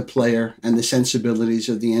really the player and the sensibilities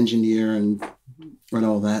of the engineer and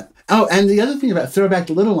all that. Oh, and the other thing about Throwback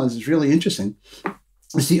the Little Ones is really interesting.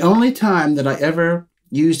 It's the only time that I ever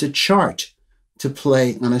used a chart to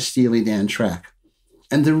play on a Steely Dan track.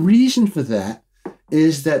 And the reason for that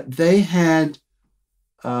is that they had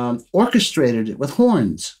orchestrated it with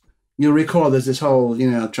horns. You'll recall there's this whole,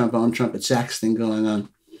 trombone, trumpet, sax thing going on.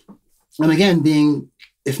 And again, being,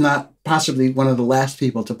 if not possibly one of the last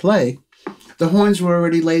people to play, the horns were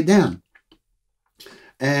already laid down.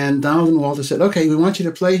 And Donald and Walter said, "Okay, we want you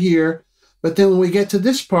to play here, but then when we get to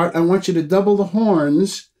this part, I want you to double the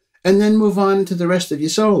horns and then move on into the rest of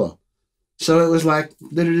your solo." So it was like,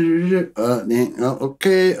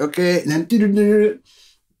 okay, and then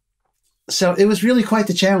so it was really quite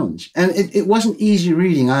the challenge. And it wasn't easy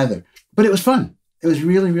reading either, but it was fun. It was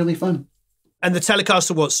really, really fun. And the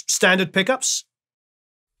Telecaster was standard pickups?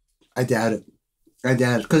 I doubt it.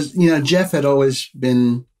 Because, Jeff had always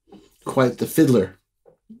been quite the fiddler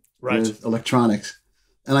with electronics.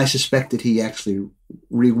 And I suspect that he actually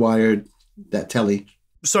rewired that telly.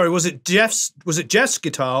 Sorry, was it Jeff's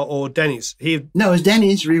guitar or Denny's? No, it was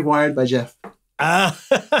Denny's, rewired by Jeff.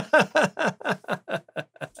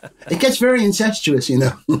 It gets very incestuous,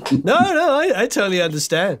 No, I totally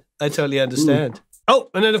understand.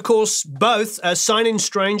 Oh, and then, of course, both Sign-In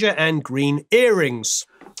Stranger and Green Earrings.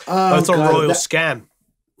 Both on Royal Scam.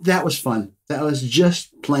 That was fun. That was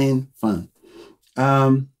just plain fun.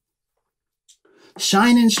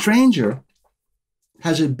 Sign-In Stranger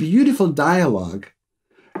has a beautiful dialogue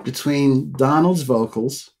between Donald's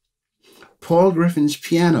vocals, Paul Griffin's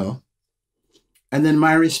piano, and then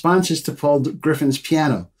my responses to Paul Griffin's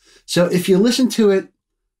piano. So if you listen to it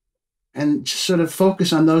and sort of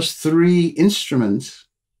focus on those three instruments,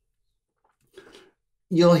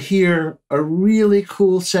 you'll hear a really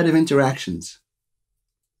cool set of interactions.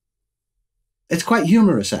 It's quite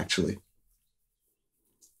humorous, actually.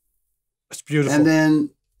 It's beautiful. And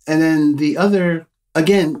then the other,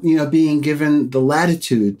 again, you know, being given the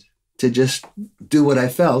latitude to just do what I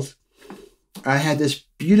felt, I had this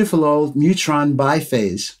beautiful old Mutron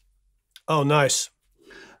biphase. Oh, nice.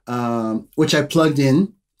 Which I plugged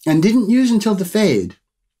in and didn't use until the fade.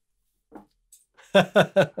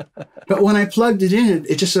 But when I plugged it in,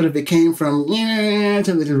 it just sort of became from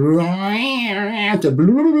to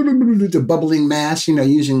bubbling mass, you know,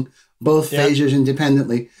 using both phasers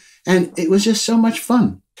independently. And it was just so much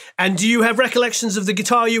fun. And do you have recollections of the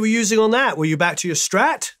guitar you were using on that? Were you back to your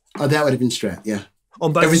Strat? Oh, that would have been Strat, yeah.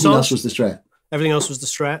 On both Everything songs? else was the Strat. Everything else was the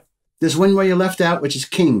Strat? There's one where you left out, which is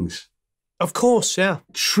Kings. Of course, yeah.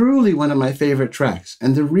 Truly one of my favorite tracks.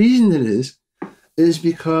 And the reason it is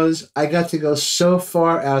because I got to go so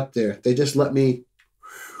far out there. They just let me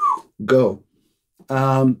go.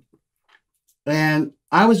 And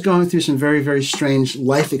I was going through some very, very strange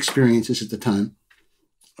life experiences at the time.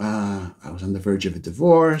 I was on the verge of a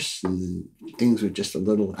divorce, and things were just a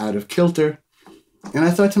little out of kilter. And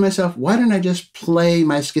I thought to myself, why don't I just play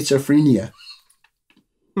my schizophrenia?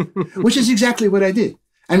 Which is exactly what I did.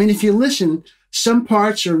 I mean, if you listen, some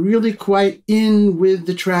parts are really quite in with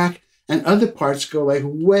the track, and other parts go like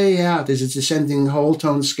way out. There's a descending whole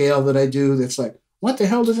tone scale that I do that's like, what the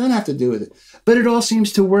hell does that have to do with it? But it all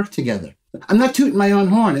seems to work together. I'm not tooting my own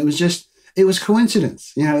horn. It was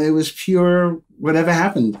coincidence. You know, it was pure whatever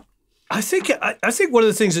happened. I think one of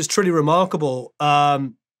the things that's truly remarkable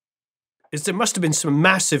is there must have been some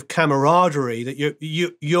massive camaraderie that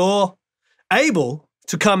you're able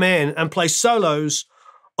to come in and play solos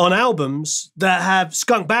on albums that have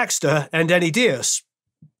Skunk Baxter and Eddie Diaz,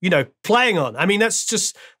 you know, playing on. I mean,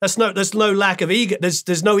 there's no lack of ego.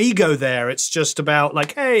 There's no ego there. It's just about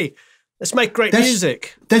like, hey, let's make great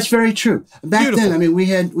music. That's very true. Back then, I mean, we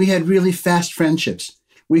had really fast friendships.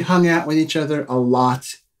 We hung out with each other a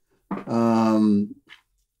lot.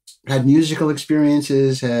 Had musical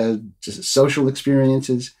experiences, had just social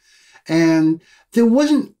experiences, and there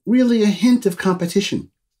wasn't really a hint of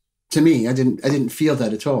competition. To me, I didn't feel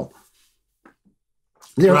that at all.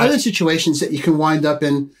 There are other situations that you can wind up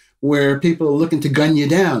in where people are looking to gun you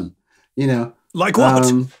down, you know. Like what?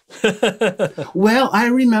 Well, I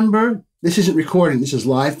remember, this isn't recording, this is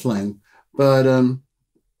live playing, but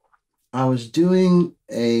I was doing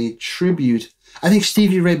a tribute. I think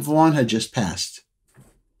Stevie Ray Vaughan had just passed.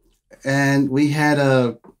 And we had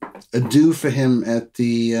a do for him at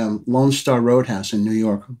the Lone Star Roadhouse in New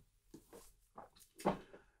York.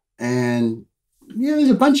 And yeah, there's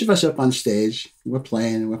a bunch of us up on stage. We're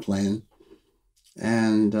playing.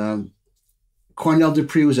 And Cornell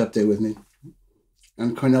Dupree was up there with me.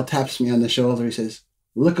 And Cornell taps me on the shoulder. He says,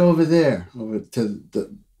 look over there, over to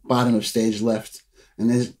the bottom of stage left. And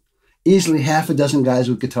there's easily half a dozen guys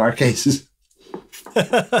with guitar cases. He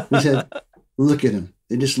said, look at them.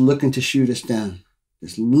 They're just looking to shoot us down.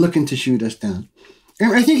 Just looking to shoot us down.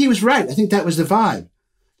 And I think he was right. I think that was the vibe.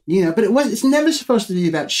 You know, but it's never supposed to be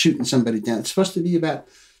about shooting somebody down. It's supposed to be about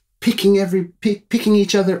picking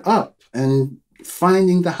each other up and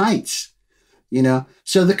finding the heights, you know.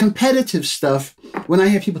 So the competitive stuff, when I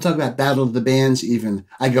hear people talk about Battle of the Bands even,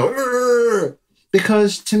 I go, Urgh!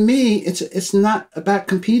 Because to me, it's not about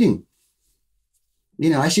competing. You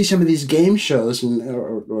know, I see some of these game shows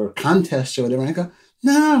or contests or whatever, and I go,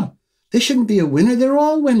 no, they shouldn't be a winner. They're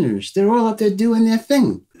all winners. They're all up there doing their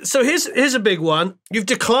thing. So here's a big one. You've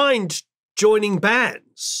declined joining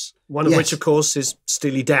bands, one of which, of course, is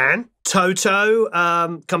Steely Dan. Toto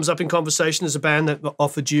comes up in conversation as a band that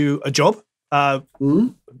offered you a job.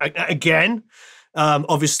 Again,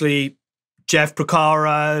 obviously, Jeff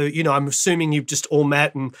Porcaro, you know, I'm assuming you've just all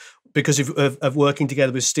met and because of working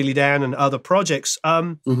together with Steely Dan and other projects.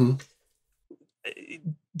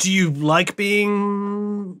 Do you like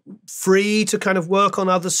being free to kind of work on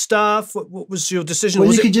other stuff? What was your decision?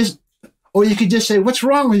 Well, you could just say, "What's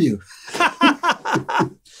wrong with you?"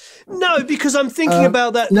 No, because I'm thinking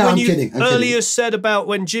about that. No, when I'm you kidding. earlier said about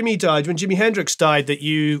when Jimi Hendrix died, that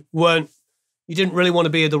you didn't really want to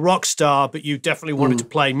be the rock star, but you definitely wanted to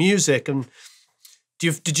play music. And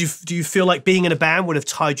do you feel like being in a band would have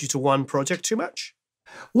tied you to one project too much?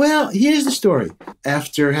 Well, here's the story.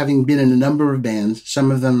 After having been in a number of bands,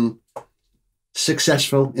 some of them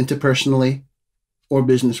successful interpersonally or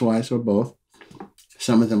business-wise or both,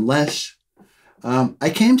 some of them less,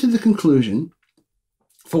 I came to the conclusion,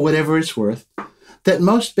 for whatever it's worth, that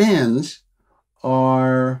most bands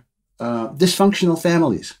are dysfunctional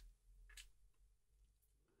families.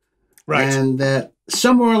 Right. And that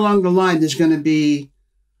somewhere along the line, there's going to be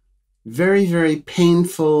very, very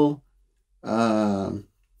painful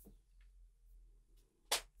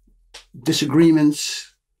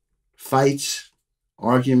disagreements, fights,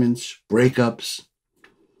 arguments, breakups.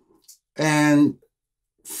 And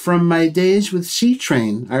from my days with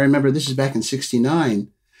Seatrain, I remember this is back in '69,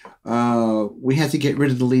 we had to get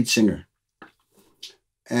rid of the lead singer.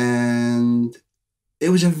 And it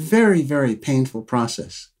was a very, very painful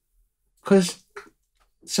process because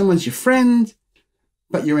someone's your friend,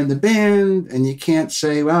 but you're in the band and you can't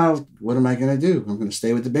say, well, what am I going to do? I'm going to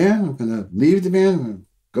stay with the band. I'm going to leave the band. I'm going to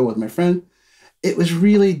go with my friend. It was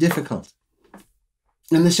really difficult.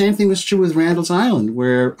 And the same thing was true with Randall's Island,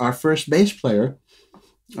 where our first bass player,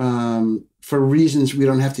 for reasons we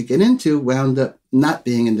don't have to get into, wound up not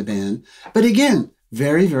being in the band. But again,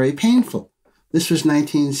 very, very painful. This was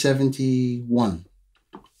 1971.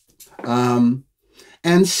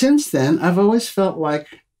 And since then, I've always felt like,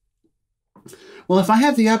 well, if I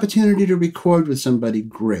have the opportunity to record with somebody,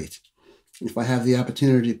 great. If I have the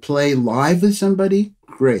opportunity to play live with somebody,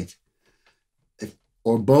 great.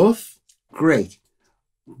 Or both, great.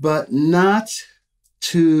 But not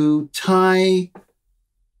to tie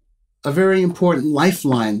a very important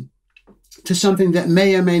lifeline to something that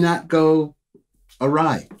may or may not go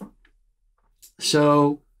awry.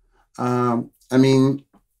 So, I mean,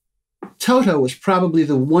 Toto was probably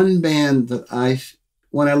the one band that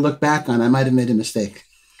when I look back on, I might have made a mistake.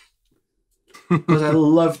 Because I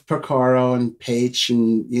loved Porcaro and Paich,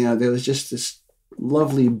 and, you know, there was just this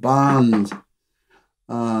lovely bond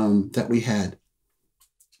that we had.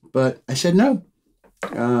 But I said no.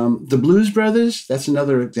 The Blues Brothers, that's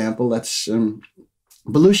another example. That's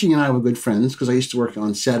Belushi and I were good friends because I used to work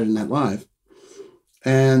on Saturday Night Live.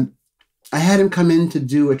 And I had him come in to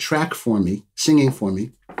do a track for me, singing for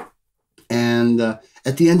me. And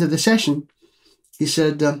at the end of the session, he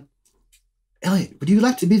said, Elliott, would you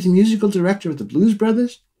like to be the musical director of the Blues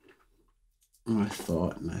Brothers? And I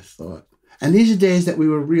thought. And these are days that we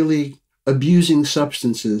were really abusing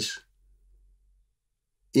substances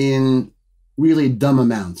in really dumb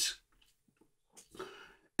amounts.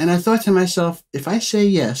 And I thought to myself, if I say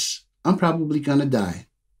yes, I'm probably going to die.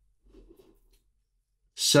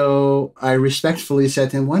 So I respectfully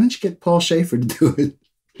said to him, why don't you get Paul Schaefer to do it?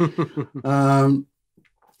 And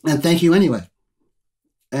thank you anyway.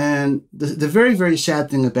 And the very, very sad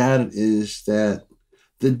thing about it is that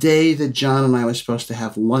the day that John and I were supposed to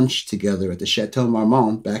have lunch together at the Chateau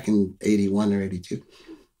Marmont back in 81 or 82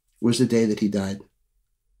 was the day that he died.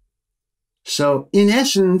 So in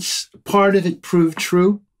essence, part of it proved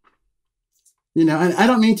true. You know, and I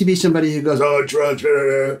don't mean to be somebody who goes, oh, drugs,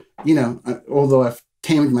 you know, although I've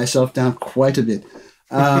tamed myself down quite a bit.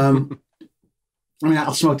 I mean,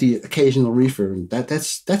 I'll smoke the occasional reefer, and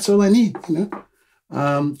that's all I need, you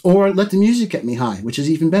know. Or let the music get me high, which is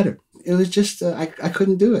even better. It was just, I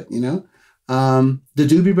couldn't do it, you know. The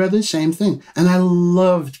Doobie Brothers, same thing. And I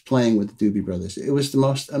loved playing with the Doobie Brothers. It was the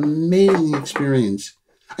most amazing experience.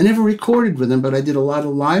 I never recorded with them, but I did a lot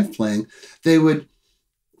of live playing.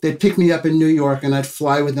 They'd pick me up in New York, and I'd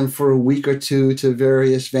fly with them for a week or two to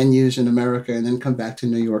various venues in America and then come back to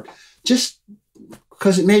New York, just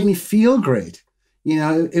because it made me feel great. You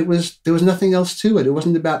know, there was nothing else to it. It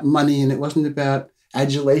wasn't about money, and it wasn't about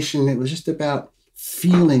adulation. It was just about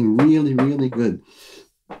feeling really, really good.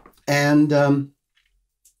 And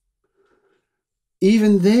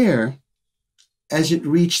even there, as it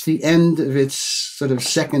reached the end of its sort of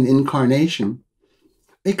second incarnation,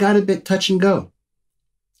 it got a bit touch and go.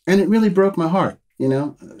 And it really broke my heart, you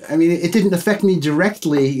know. I mean, it didn't affect me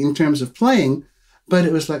directly in terms of playing, but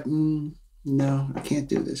it was like, no, I can't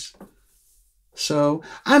do this. So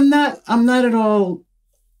I'm not at all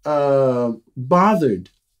bothered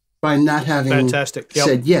by not having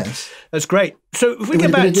said yes. That's great. So if we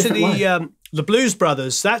get back to the Blues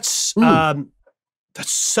Brothers, that's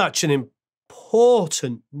such an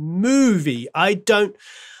important movie.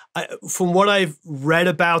 From what I've read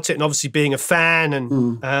about it, and obviously being a fan,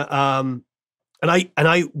 and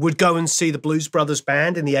I would go and see the Blues Brothers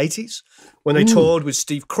band in the 80s when they toured with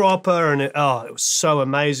Steve Cropper, and it was so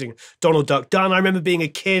amazing. Donald Duck Dunn. I remember being a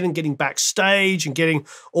kid and getting backstage and getting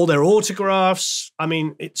all their autographs. I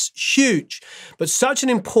mean, it's huge, but such an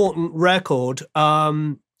important record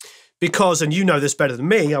because, and you know this better than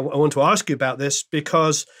me, I want to ask you about this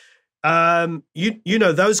because you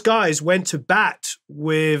know, those guys went to bat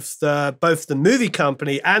with both the movie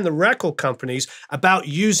company and the record companies about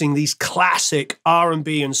using these classic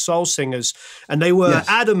R&B and soul singers, and they were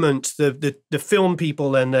adamant, the film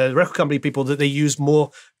people and the record company people, that they use more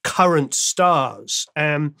current stars.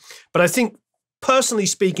 But I think, personally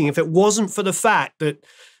speaking, if it wasn't for the fact that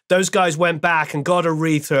those guys went back and got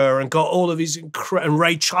Aretha and got all of these and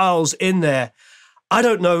Ray Charles in there, I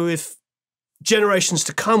don't know if generations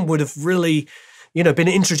to come would have really, been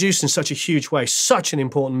introduced in such a huge way. Such an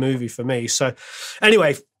important movie for me. So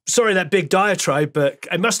anyway, sorry that big diatribe, but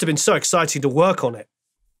it must have been so exciting to work on it.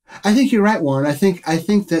 I think you're right, Warren. I think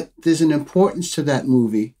that there's an importance to that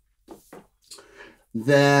movie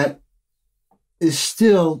that is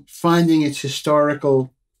still finding its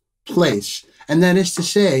historical place. And that is to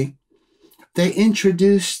say, they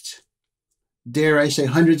introduced, dare I say,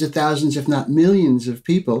 hundreds of thousands, if not millions of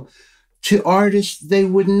people to artists they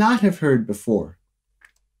would not have heard before.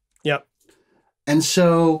 Yep. And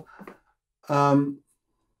so the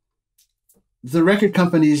record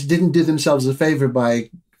companies didn't do themselves a favor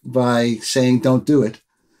by saying, don't do it.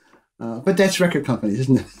 But that's record companies,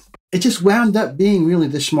 isn't it? It just wound up being really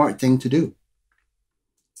the smart thing to do.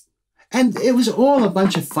 And it was all a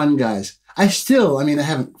bunch of fun guys. I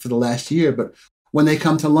haven't for the last year, but when they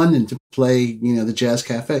come to London to play, the Jazz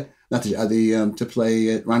Cafe, to play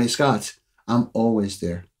at Ronnie Scott's, I'm always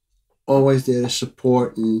there to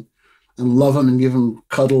support and love them and give them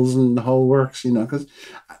cuddles and the whole works, because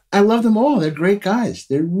I love them all. They're great guys.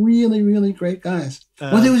 They're really, really great guys.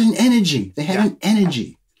 Well, there was an energy. They had an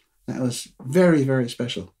energy that was very, very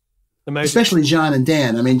special. Amazing. Especially John and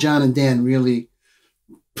Dan. I mean, John and Dan really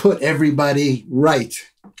put everybody right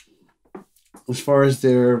as far as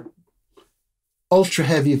their ultra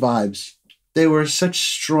heavy vibes. They were such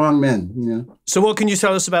strong men, So what can you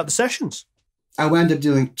tell us about the sessions? I wound up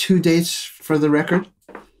doing 2 dates for the record.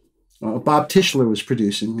 Bob Tischler was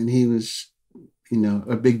producing, and he was,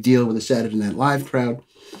 a big deal with the Saturday Night Live crowd.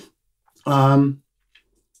 And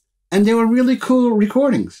they were really cool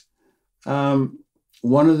recordings.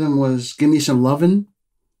 One of them was Gimme Some Lovin',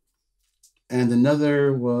 and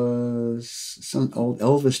another was some old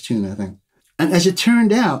Elvis tune, I think. And as it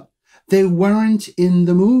turned out, they weren't in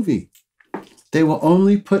the movie. They were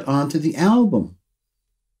only put onto the album.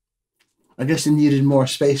 I guess they needed more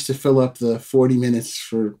space to fill up the 40 minutes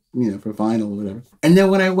for vinyl or whatever. And then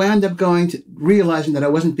when I wound up realizing that I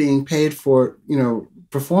wasn't being paid for,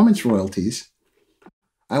 performance royalties,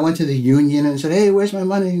 I went to the union and said, hey, where's my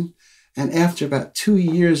money? And after about 2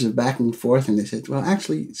 years of back and forth, and they said, well,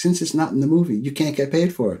 actually, since it's not in the movie, you can't get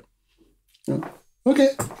paid for it. Okay.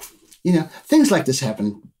 Things like this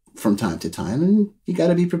happen from time to time, and you got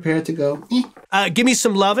to be prepared to go, Gimme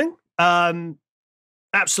Some Lovin'.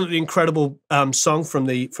 Absolutely incredible song from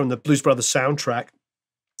the Blues Brothers soundtrack.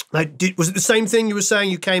 Was it the same thing you were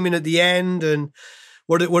saying? You came in at the end, and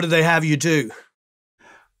what did they have you do?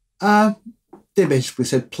 They basically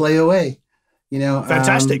said, play away.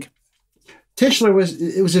 Fantastic. Tischler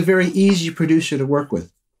was a very easy producer to work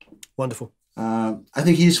with. Wonderful. I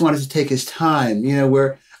think he just wanted to take his time,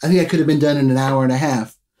 where I think I could have been done in an hour and a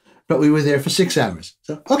half, but we were there for 6 hours.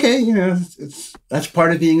 So, okay, that's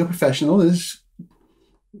part of being a professional, is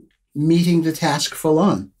meeting the task full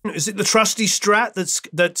on. Is it the trusty Strat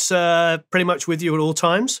that's pretty much with you at all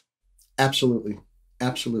times? Absolutely.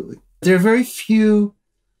 Absolutely. There are very few,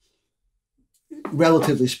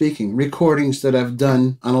 relatively speaking, recordings that I've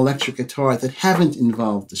done on electric guitar that haven't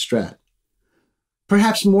involved the Strat.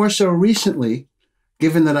 Perhaps more so recently,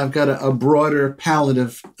 given that I've got a broader palette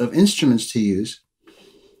of instruments to use.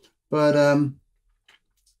 But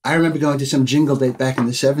I remember going to some jingle date back in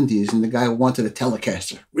the 70s, and the guy wanted a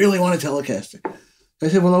Telecaster, really wanted a Telecaster. I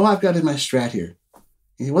said, well, all I've got is my Strat here.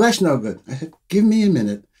 He said, well, that's no good. I said, give me a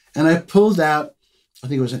minute. And I pulled out, I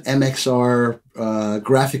think it was an MXR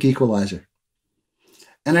graphic equalizer.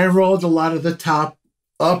 And I rolled a lot of the top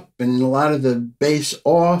up and a lot of the bass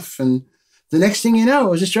off. And the next thing you know, it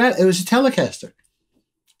was a Telecaster.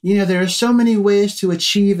 There are so many ways to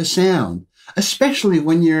achieve a sound, especially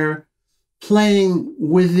when you're playing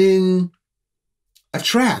within a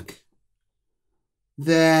track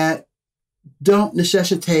that don't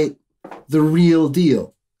necessitate the real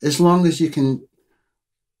deal. As long as you can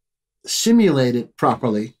simulate it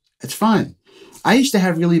properly, it's fine. I used to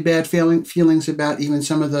have really bad feelings about even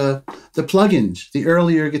some of the plugins, the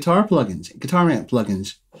earlier guitar amp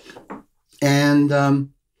plugins. And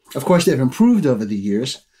of course, they've improved over the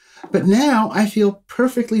years. But now I feel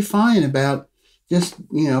perfectly fine about just,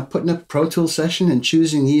 putting up a Pro Tools session and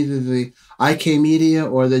choosing either the IK Media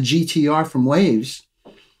or the GTR from Waves.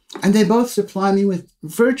 And they both supply me with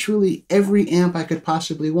virtually every amp I could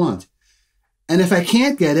possibly want. And if I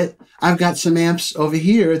can't get it, I've got some amps over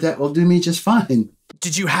here that will do me just fine.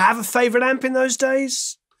 Did you have a favorite amp in those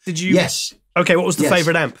days? Yes. Okay, what was the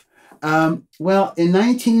favorite amp? Well, in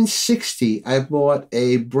 1960, I bought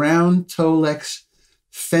a brown Tolex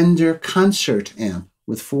Fender concert amp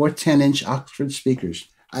with 4 10-inch Oxford speakers.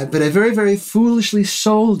 But I very, very foolishly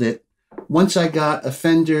sold it once I got a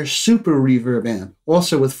Fender Super Reverb amp,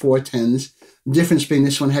 also with 4 10s, The difference being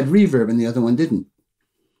this one had reverb and the other one didn't.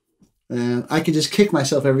 And I could just kick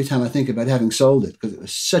myself every time I think about having sold it because it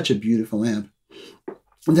was such a beautiful amp.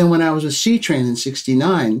 And then when I was with Seatrain in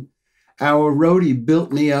 '69, our roadie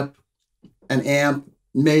built me up an amp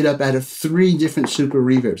made up out of 3 different super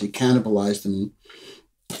reverbs. He cannibalized them.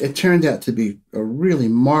 It turned out to be a really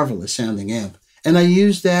marvelous sounding amp. And I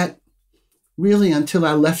used that really until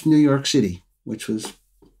I left New York City, which was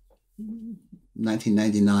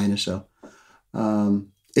 1999 or so.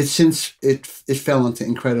 It fell into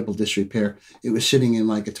incredible disrepair. It was sitting in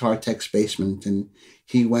my guitar tech's basement, and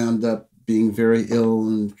he wound up being very ill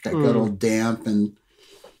and got all damp.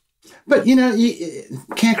 But you know, you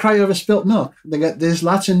can't cry over spilt milk. There's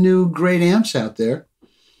lots of new great amps out there,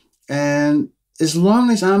 and as long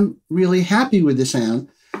as I'm really happy with the sound,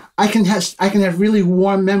 I can have really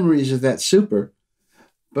warm memories of that super.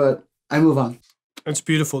 But I move on. It's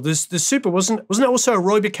beautiful. This super wasn't it also a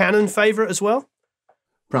Roy Buchanan favorite as well?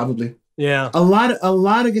 Probably. Yeah. A lot of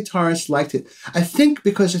guitarists liked it. I think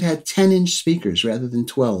because it had 10-inch speakers rather than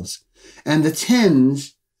 12s. And the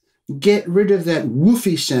 10s get rid of that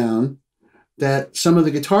woofy sound that some of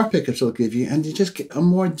the guitar pickups will give you, and you just get a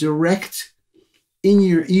more direct,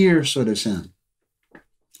 in-your-ear sort of sound.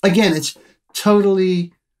 Again, it's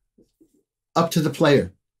totally up to the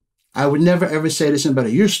player. I would never, ever say to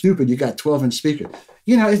somebody, you're stupid, you got 12-inch speakers.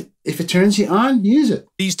 You know, if it turns you on, use it.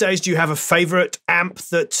 These days, do you have a favorite amp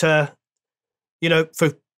that, you know,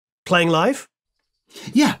 for playing live?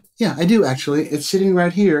 Yeah, I do, actually. It's sitting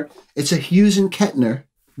right here. It's a Hughes & Kettner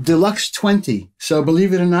Deluxe 20. So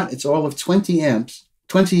believe it or not, it's all of 20 amps,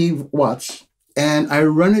 20 watts. And I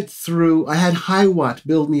run it through, I had High Watt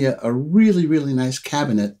build me a really, really nice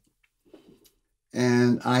cabinet.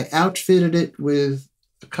 And I outfitted it with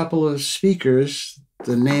a couple of speakers,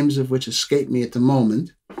 the names of which escape me at the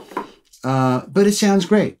moment. But it sounds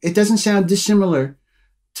great. It doesn't sound dissimilar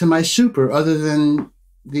to my Super other than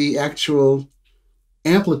the actual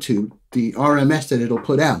amplitude, the RMS that it'll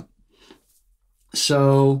put out.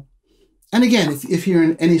 So, and again, if you're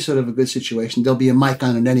in any sort of a good situation, there'll be a mic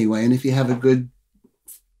on it anyway. And if you have a good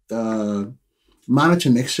monitor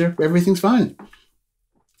mixer, everything's fine.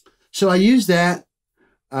 So I used that.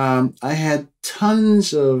 I had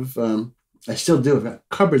tons of, I still do, I've got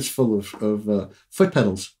cupboards full of foot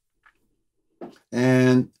pedals.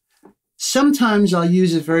 And sometimes I'll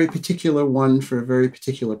use a very particular one for a very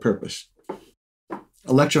particular purpose.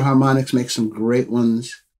 Electro-Harmonix makes some great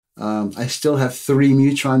ones. I still have 3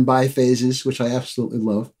 Mutron biphases, which I absolutely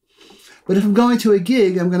love. But if I'm going to a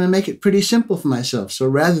gig, I'm going to make it pretty simple for myself. So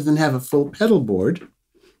rather than have a full pedal board,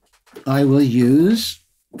 I will use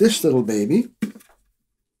this little baby,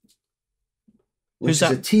 which is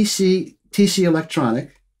a TC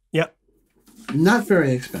Electronic. Yep. Not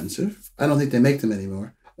very expensive. I don't think they make them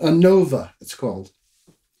anymore. A Nova, it's called.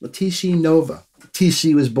 A TC Nova.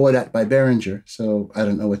 TC was bought out by Behringer, so I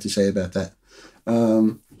don't know what to say about that.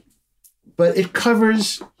 But it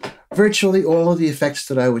covers virtually all of the effects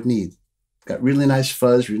that I would need. Got really nice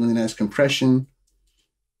fuzz, really nice compression,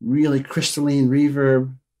 really crystalline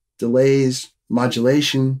reverb, delays,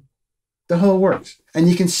 modulation, the whole works. And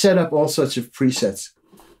you can set up all sorts of presets.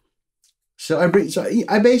 So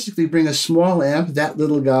I basically bring a small amp, that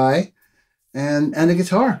little guy, and a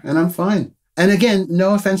guitar, and I'm fine. And again,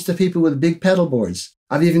 no offense to people with big pedal boards.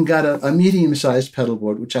 I've even got a medium-sized pedal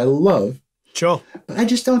board, which I love. Sure. But I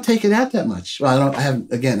just don't take it out that much. Well, I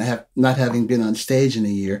have not having been on stage in a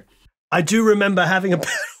year. I do remember having a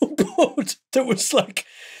pedal board that was like,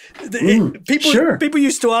 people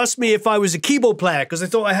used to ask me if I was a keyboard player because they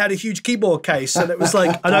thought I had a huge keyboard case, and it was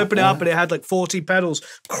like I'd open it up and it had like 40 pedals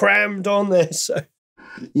crammed on there. So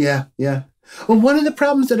yeah. Well, one of the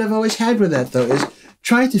problems that I've always had with that though is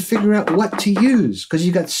trying to figure out what to use because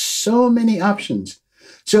you've got so many options.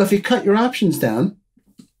 So if you cut your options down,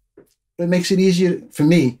 it makes it easier for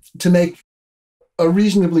me to make a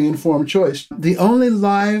reasonably informed choice. The only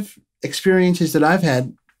live experiences that I've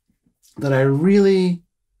had that I really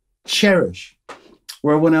cherish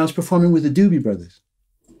were when I was performing with the Doobie Brothers.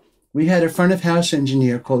 We had a front of house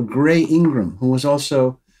engineer called Gray Ingram, who was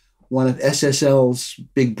also one of SSL's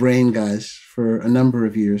big brain guys for a number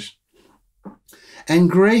of years.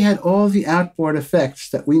 And Gray had all the outboard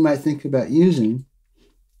effects that we might think about using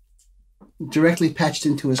directly patched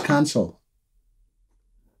into his console.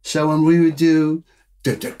 So when we would do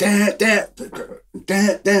it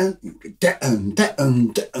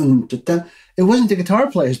wasn't the guitar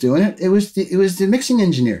players doing it. It was the mixing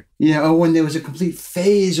engineer. You know, or when there was a complete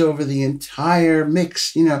phase over the entire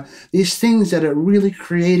mix. You know, these things that a really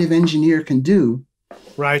creative engineer can do.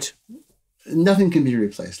 Right. Nothing can be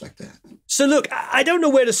replaced like that. So look, I don't know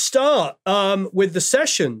where to start with the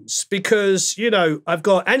sessions because, you know, I've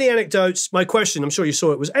got any anecdotes. My question, I'm sure you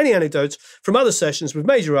saw it, was any anecdotes from other sessions with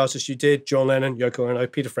major artists you did, John Lennon, Yoko Ono,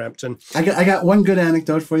 Peter Frampton. I got one good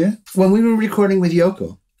anecdote for you. When we were recording with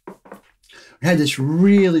Yoko, we had this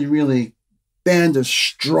really, really band of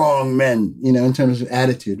strong men, you know, in terms of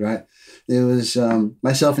attitude, right? There was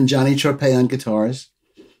myself and Johnny Tropea on guitars,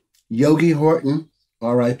 Yogi Horton,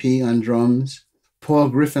 R.I.P. on drums, Paul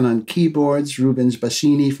Griffin on keyboards, Rubens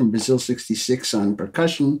Bassini from Brazil 66 on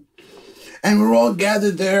percussion. And we're all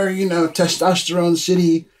gathered there, you know, Testosterone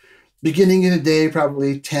City, beginning of the day,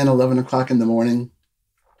 probably 10, 11 o'clock in the morning,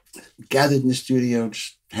 gathered in the studio,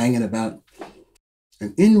 just hanging about.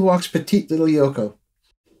 And in walks petite little Yoko.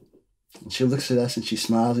 And she looks at us and she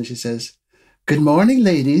smiles and she says, "Good morning,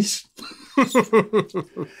 ladies."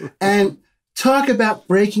 And talk about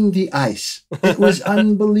breaking the ice. It was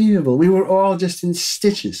unbelievable. We were all just in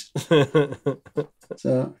stitches.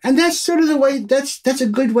 So, and that's sort of the way, that's a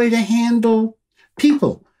good way to handle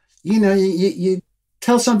people. You know, you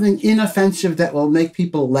tell something inoffensive that will make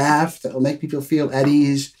people laugh, that will make people feel at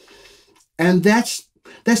ease. And that's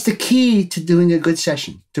the key to doing a good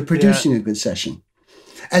session, to producing a good session.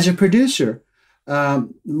 As a producer,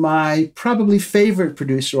 my probably favorite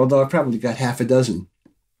producer, although I've probably got half a dozen,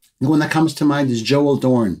 the one that comes to mind is Joel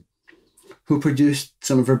Dorn, who produced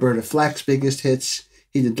some of Roberta Flack's biggest hits.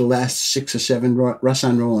 He did the last 6 or 7 Russ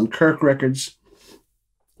on Roland Kirk records.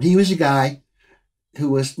 He was a guy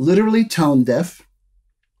who was literally tone deaf.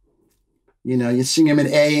 You know, you'd sing him an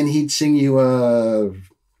A and he'd sing you an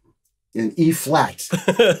E flat.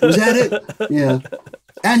 Was that it? Yeah.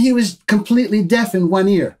 And he was completely deaf in one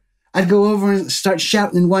ear. I'd go over and start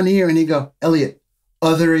shouting in one ear and he'd go, "Elliott,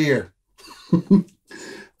 other ear."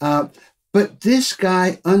 But this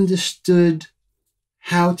guy understood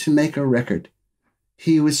how to make a record.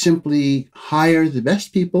 He would simply hire the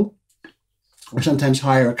best people, or sometimes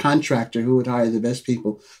hire a contractor who would hire the best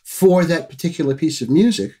people for that particular piece of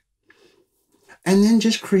music, and then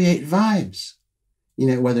just create vibes. You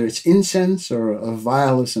know, whether it's incense or a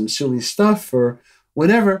vial of some silly stuff or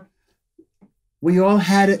whatever, we all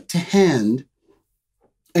had it to hand.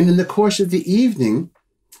 And in the course of the evening,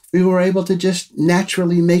 we were able to just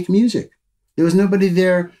naturally make music. There was nobody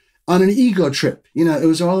there on an ego trip. You know, it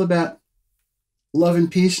was all about love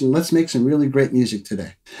and peace and let's make some really great music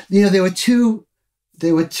today. You know, there were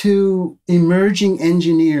two emerging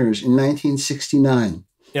engineers in 1969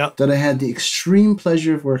 that I had the extreme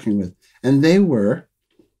pleasure of working with. And they were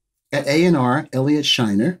at A&R, Elliot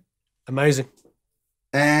Shiner. Amazing.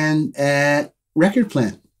 And at Record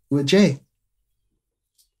Plant with Jay.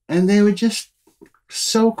 And they were just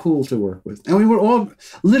so cool to work with. And we were all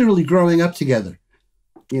literally growing up together.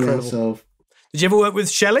 You know, so. Did you ever work with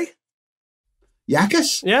Shelley?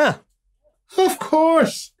 Yakis? Yeah. Of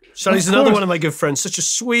course. Shelley's another one of my good friends. Such a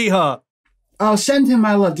sweetheart. I'll send him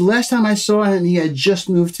my love. The last time I saw him, he had just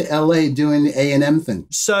moved to LA doing the A&M thing.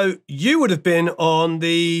 So you would have been on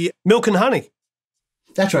the Milk and Honey.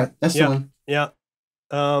 That's right. That's the one. Yeah.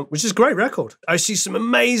 Which is a great record. I see some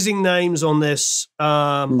amazing names on this.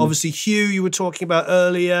 Obviously, Hugh, you were talking about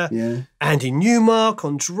earlier. Yeah. Andy Newmark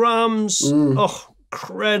on drums. Oh,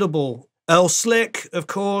 incredible. Earl Slick, of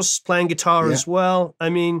course, playing guitar as well. I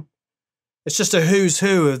mean, it's just a who's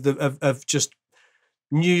who of just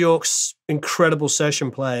New York's incredible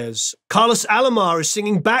session players. Carlos Alomar is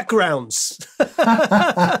singing backgrounds.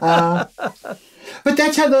 But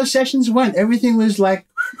that's how those sessions went. Everything was like,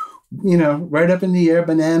 you know, right up in the air,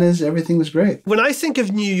 bananas, everything was great. When I think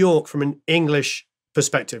of New York from an English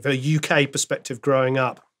perspective, a UK perspective growing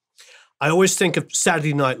up, I always think of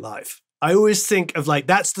Saturday Night Live. I always think of like,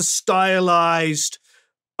 that's the stylized,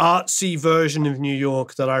 artsy version of New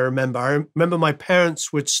York that I remember. I remember my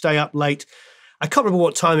parents would stay up late. I can't remember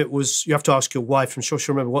what time it was. You have to ask your wife. I'm sure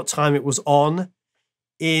she'll remember what time it was on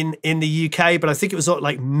in the UK, but I think it was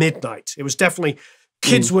like midnight. It was definitely,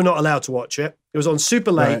 kids were not allowed to watch it. It was on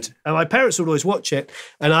super late, and my parents would always watch it,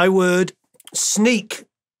 and I would sneak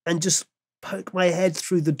and just poke my head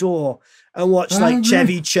through the door and watch like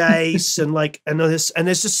Chevy Chase and there's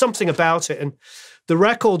just something about it. And the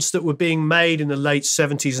records that were being made in the late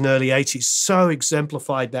 70s and early 80s so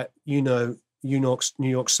exemplified that, you know, New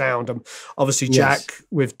York sound. Obviously Jack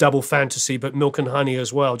with Double Fantasy, but Milk and Honey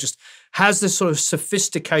as well, just has this sort of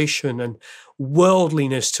sophistication and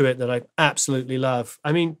worldliness to it that I absolutely love.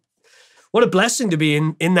 I mean, what a blessing to be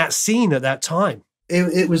in that scene at that time.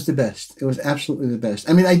 It was the best. It was absolutely the best.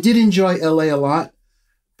 I mean, I did enjoy LA a lot,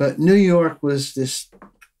 but New York was this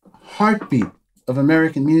heartbeat of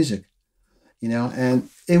American music, you know, and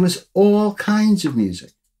it was all kinds of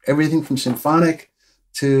music. everything from symphonic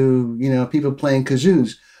to, people playing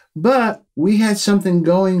kazoos. But we had something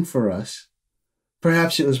going for us.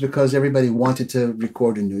 Perhaps it was because everybody wanted to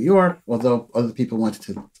record in New York, although other people wanted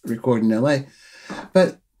to record in LA.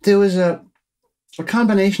 But there was a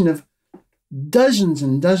combination of dozens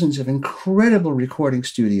and dozens of incredible recording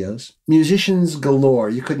studios, musicians galore.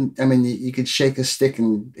 You could shake a stick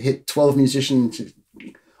and hit 12 musicians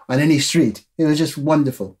on any street. It was just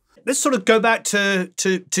wonderful. Let's sort of go back to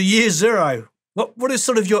year zero. What is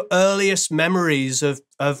sort of your earliest memories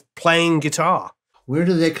of playing guitar? Where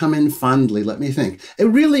do they come in fondly? Let me think. It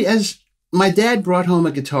really, as my dad brought home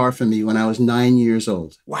a guitar for me when I was 9 years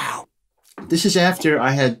old. Wow. This is after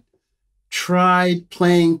I had tried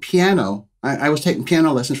playing piano. I was taking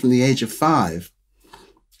piano lessons from the age of 5.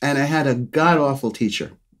 And I had a god-awful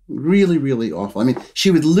teacher. Really, really awful. I mean,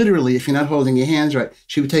 she would literally, if you're not holding your hands right,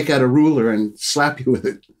 she would take out a ruler and slap you with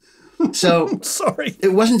it. So sorry,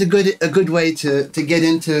 it wasn't a good way to get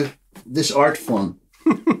into this art form.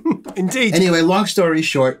 Indeed. Anyway, long story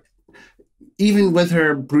short, even with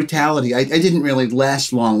her brutality, I didn't really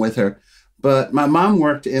last long with her. But my mom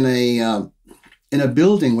worked in a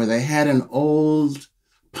building where they had an old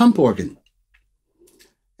pump organ,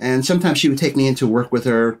 and sometimes she would take me in to work with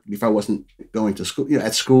her if I wasn't going to school,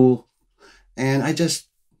 at school, and I just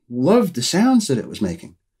loved the sounds that it was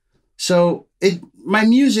making. So my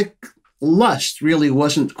music lust really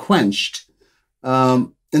wasn't quenched.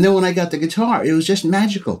 And then when I got the guitar, it was just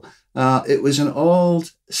magical. It was an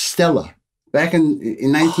old Stella. Back in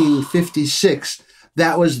 1956,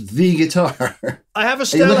 that was the guitar. I have a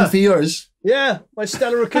Stella. Are you looking for yours? Yeah, my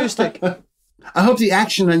Stella acoustic. I hope the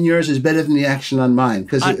action on yours is better than the action on mine.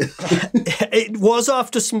 Because it was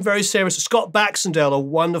after some very serious. Scott Baxendale, a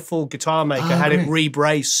wonderful guitar maker, had it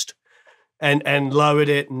rebraced and lowered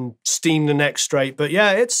it and steamed the neck straight. But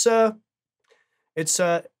yeah, it's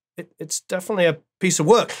definitely a piece of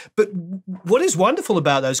work. But what is wonderful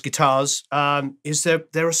about those guitars is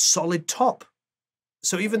they're a solid top.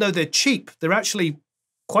 So even though they're cheap, they're actually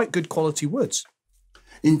quite good quality woods.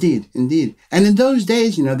 Indeed, indeed. And in those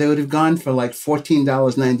days, they would have gone for like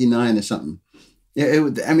 $14.99 or something.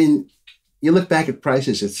 You look back at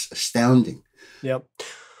prices, it's astounding. Yeah.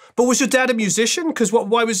 But was your dad a musician? Because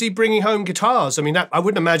why was he bringing home guitars? I mean, I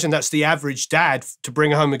wouldn't imagine that's the average dad to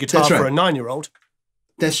bring home a guitar for a 9-year-old.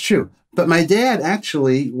 That's true. But my dad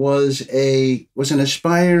actually was an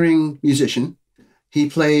aspiring musician. He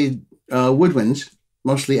played woodwinds,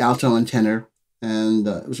 mostly alto and tenor, and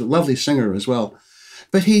was a lovely singer as well.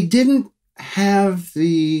 But he didn't have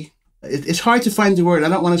it's hard to find the word. I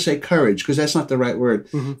don't want to say courage, because that's not the right word.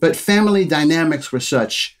 Mm-hmm. But family dynamics were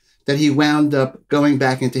such that he wound up going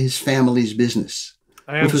back into his family's business,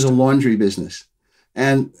 which was a laundry business.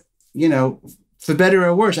 And, for better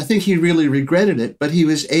or worse, I think he really regretted it, but he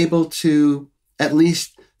was able to at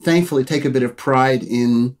least, thankfully, take a bit of pride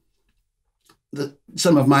in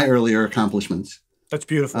some of my earlier accomplishments. That's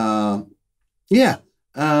beautiful. Yeah.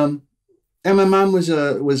 And my mom was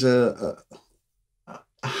a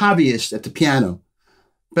hobbyist at the piano.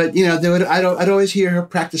 But, I'd always hear her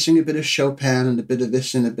practicing a bit of Chopin and a bit of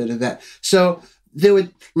this and a bit of that. So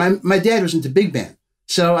my dad was into big band.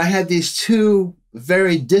 So I had these two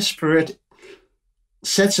very disparate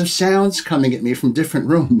sets of sounds coming at me from different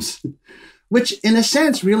rooms, which in a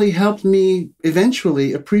sense really helped me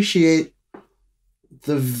eventually appreciate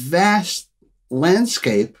the vast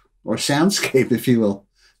landscape or soundscape, if you will,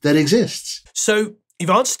 that exists. So you've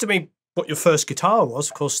answered to me what your first guitar was,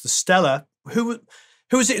 of course, the Stella. Who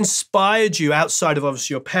has it inspired you outside of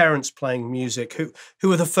obviously your parents playing music? Who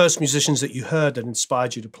were the first musicians that you heard that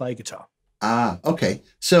inspired you to play guitar? Okay.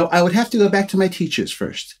 So I would have to go back to my teachers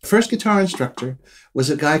first. First guitar instructor was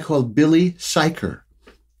a guy called Billy Syker,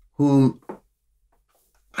 whom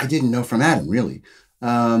I didn't know from Adam, really.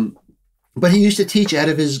 But he used to teach out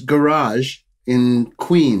of his garage in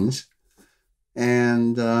Queens.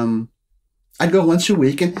 And I'd go once a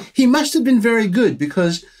week. And he must have been very good,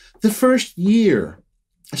 because the first year,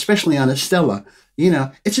 especially on a Stella,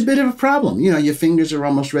 it's a bit of a problem. Your fingers are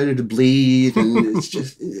almost ready to bleed, and it's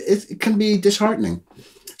just, it can be disheartening.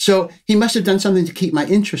 So he must have done something to keep my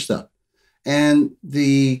interest up. And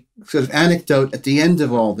the sort of anecdote at the end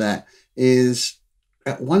of all that is,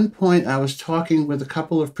 at one point I was talking with a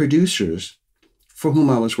couple of producers for whom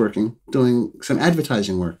I was working, doing some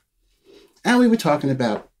advertising work. And we were talking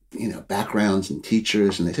about, backgrounds and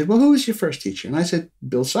teachers. And they said, well, who was your first teacher? And I said,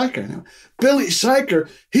 Bill Syker. And I went, Billy Syker,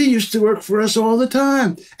 he used to work for us all the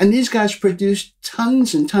time. And these guys produced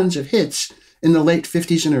tons and tons of hits in the late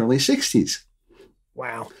 50s and early 60s.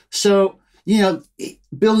 Wow. So,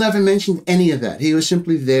 Bill never mentioned any of that. He was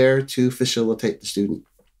simply there to facilitate the student.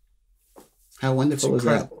 How wonderful is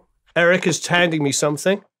that? Eric is handing me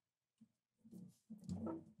something.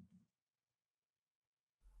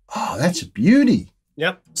 Oh, that's a beauty.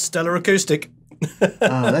 Yep, Stellar Acoustic.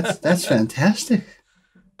 Oh, that's fantastic.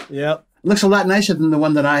 Yep. Looks a lot nicer than the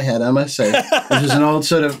one that I had, I must say. This is an old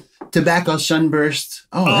sort of tobacco sunburst.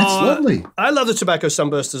 Oh, that's lovely. I love the tobacco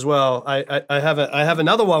sunburst as well. I have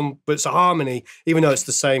another one, but it's a Harmony, even though it's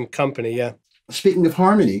the same company. Yeah. Speaking of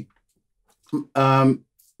Harmony,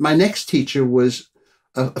 my next teacher was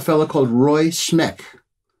a fellow called Roy Smeck,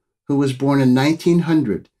 who was born in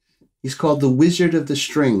 1900. He's called the Wizard of the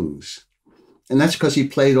Strings. And that's because he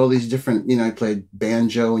played all these different, he played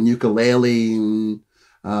banjo and ukulele and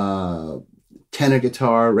tenor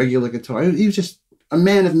guitar, regular guitar. He was just a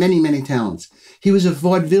man of many, many talents. He was a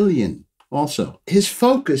vaudevillian also. His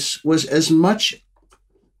focus was as much,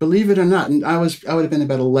 believe it or not, and I would have been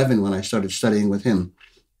about 11 when I started studying with him.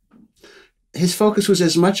 His focus was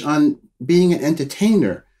as much on being an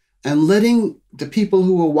entertainer and letting the people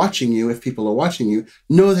who are watching you, if people are watching you,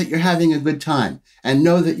 know that you're having a good time and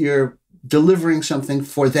know that you're delivering something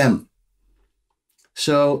for them.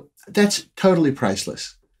 So that's totally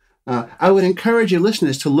priceless. I would encourage your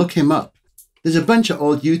listeners to look him up. There's a bunch of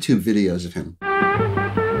old YouTube videos of him.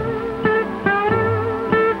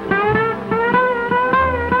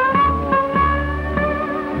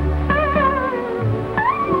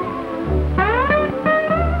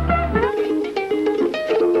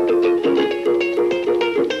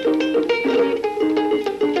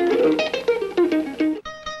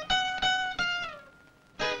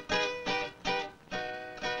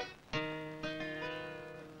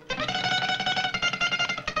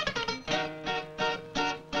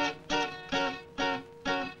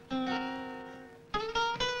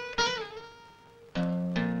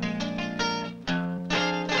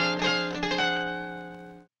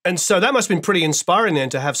 And so that must have been pretty inspiring then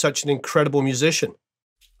to have such an incredible musician.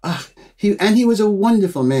 He was a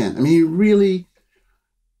wonderful man. I mean, he really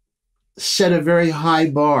set a very high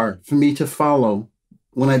bar for me to follow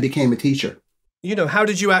when I became a teacher. How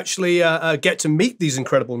did you actually get to meet these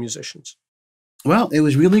incredible musicians? Well, it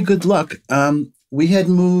was really good luck. We had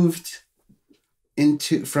moved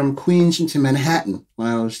from Queens into Manhattan when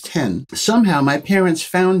I was 10. Somehow my parents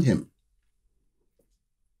found him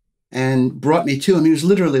and brought me to him. He was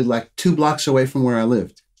literally like 2 blocks away from where I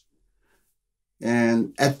lived.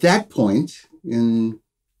 And at that point,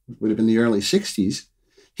 would have been the early 60s,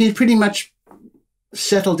 he had pretty much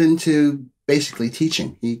settled into basically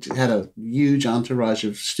teaching. He had a huge entourage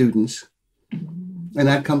of students. And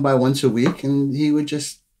I'd come by once a week and he would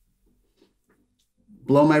just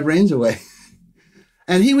blow my brains away.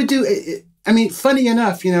 And he would do, funny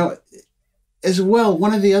enough, as well,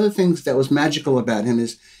 one of the other things that was magical about him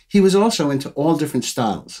is he was also into all different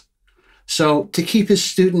styles. So to keep his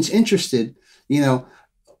students interested,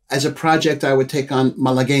 as a project, I would take on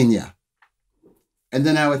Malagueña. And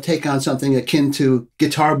then I would take on something akin to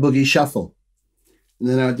Guitar Boogie Shuffle. And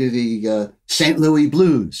then I would do the St. Louis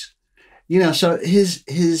Blues. So his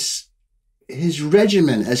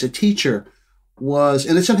regimen as a teacher was,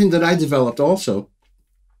 and it's something that I developed also,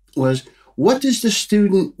 was what does the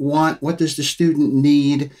student want? What does the student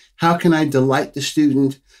need? How can I delight the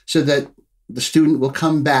student so that the student will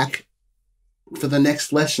come back for the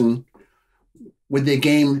next lesson with their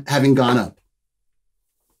game having gone up?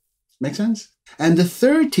 Make sense? And the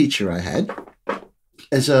third teacher I had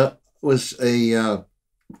was a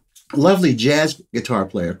lovely jazz guitar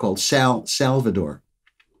player called Salvador,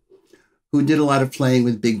 who did a lot of playing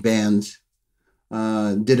with big bands,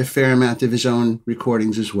 did a fair amount of his own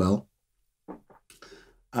recordings as well.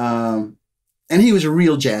 And he was a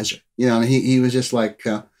real jazzer. He was just like,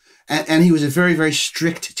 and he was a very, very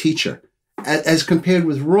strict teacher. As compared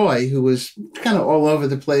with Roy, who was kind of all over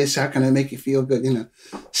the place. How can I make you feel good?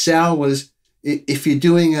 Sal was, if you're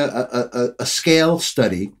doing a scale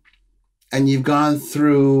study and you've gone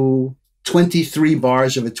through 23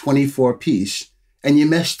 bars of a 24 piece and you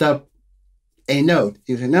messed up a note,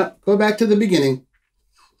 he would say, no, go back to the beginning.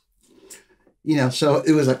 So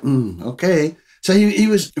it was like, okay. So he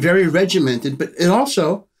was very regimented, but it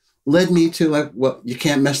also led me to like, well, you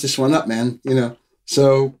can't mess this one up, man.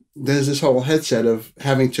 So there's this whole headset of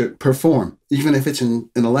having to perform, even if it's in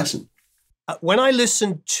a lesson. When I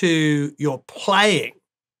listened to your playing,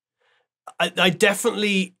 I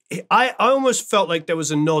definitely, I almost felt like there was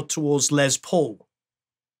a nod towards Les Paul.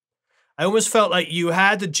 I almost felt like you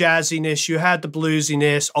had the jazziness, you had the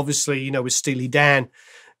bluesiness, obviously, with Steely Dan,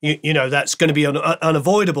 that's going to be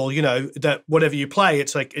unavoidable, that whatever you play,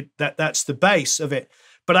 it's like that's the base of it.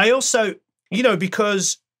 But I also,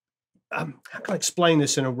 because, how can I explain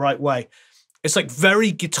this in a right way? It's like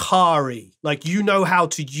very guitar-y. Like, you know how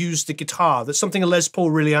to use the guitar. That's something a Les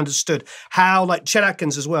Paul really understood. How, like Chet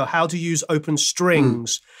Atkins as well, how to use open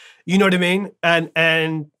strings. You know what I mean?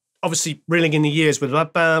 And obviously reeling in the years with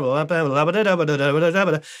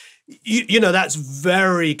you know, that's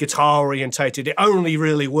very guitar orientated. It only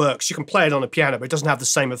really works. You can play it on a piano, but it doesn't have the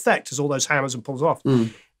same effect as all those hammers and pulls off.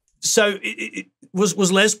 So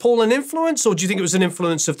was Les Paul an influence, or do you think it was an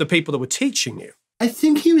influence of the people that were teaching you? I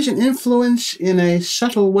think he was an influence in a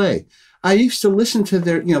subtle way. I used to listen to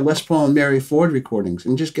their, Les Paul and Mary Ford recordings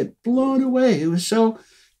and just get blown away. It was so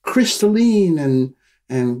crystalline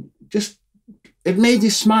and just, it made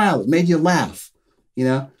you smile. It made you laugh,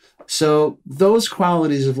 So those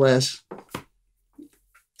qualities of Les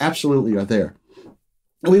absolutely are there.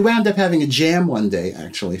 And we wound up having a jam one day,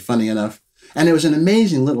 actually, funny enough. And it was an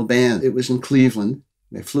amazing little band. It was in Cleveland.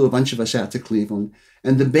 They flew a bunch of us out to Cleveland.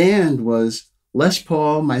 And the band was Les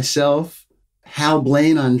Paul, myself, Hal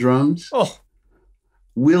Blaine on drums,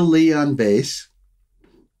 Will Lee on bass.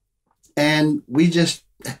 And we just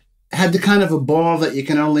had the kind of a ball that you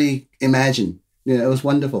can only imagine. It was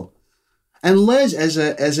wonderful. And Les, as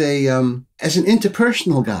an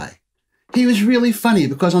interpersonal guy, he was really funny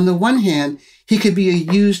because on the one hand, he could be a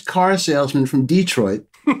used car salesman from Detroit.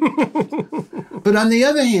 But on the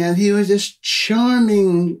other hand, he was this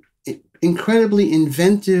charming, incredibly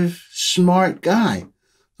inventive, smart guy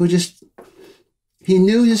who he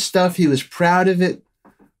knew his stuff. He was proud of it.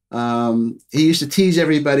 He used to tease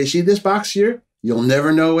everybody, see this box here? You'll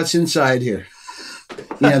never know what's inside here.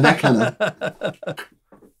 That kind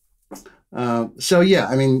of. So, yeah,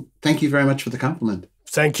 I mean, thank you very much for the compliment.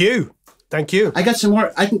 Thank you. I got some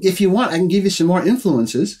more. If you want, I can give you some more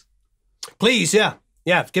influences. Please, yeah.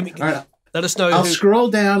 Give me. All right. Let us know. I'll scroll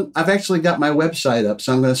down. I've actually got my website up,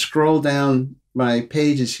 so I'm going to scroll down my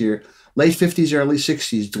pages here. Late 50s, early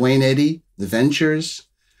 60s. Dwayne Eddy, The Ventures,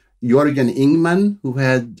 Jörgen Ingman, who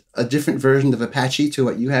had a different version of Apache to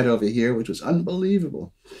what you had over here, which was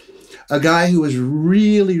unbelievable. A guy who was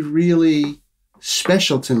really, really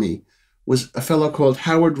special to me was a fellow called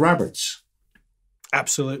Howard Roberts.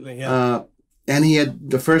 Absolutely, yeah. And he had,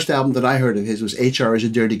 the first album that I heard of his was HR is a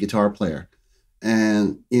Dirty Guitar Player.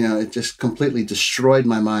 And, it just completely destroyed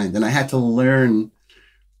my mind. And I had to learn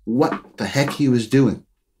what the heck he was doing.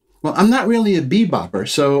 Well, I'm not really a bebopper,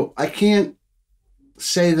 so I can't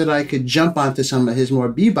say that I could jump onto some of his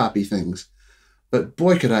more beboppy things. But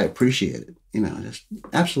boy, could I appreciate it. Just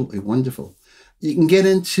absolutely wonderful. You can get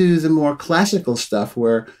into the more classical stuff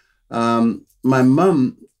where my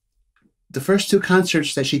mom, the first two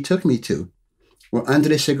concerts that she took me to were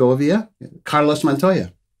Andres Segovia, Carlos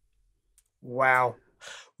Montoya. Wow.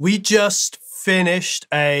 We just finished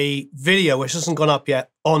a video, which hasn't gone up yet,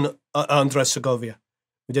 on Andres Segovia.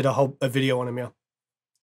 We did a video on him, yeah.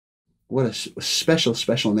 What a special,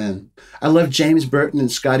 special man. I love James Burton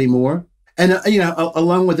and Scotty Moore. And,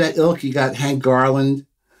 along with that ilk, you got Hank Garland,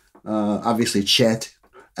 obviously Chet.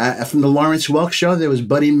 From the Lawrence Welk Show, there was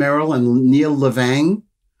Buddy Merrill and Neil Levang,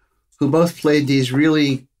 who both played these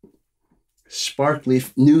really sparkly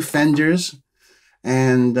new Fenders.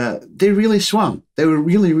 And they really swung. They were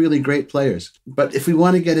really, really great players. But if we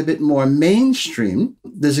want to get a bit more mainstream,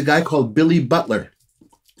 there's a guy called Billy Butler,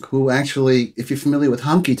 who actually, if you're familiar with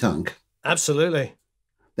Honky Tonk. Absolutely.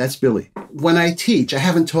 That's Billy. When I teach, I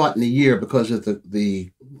haven't taught in a year because of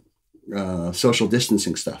the social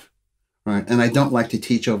distancing stuff, right? And I don't like to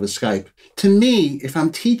teach over Skype. To me, if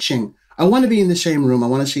I'm teaching, I want to be in the same room. I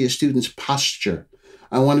want to see a student's posture.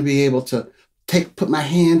 I want to be able to put my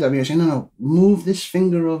hand up here and say, no, move this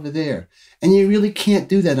finger over there. And you really can't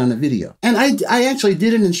do that on a video. And I actually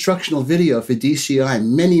did an instructional video for DCI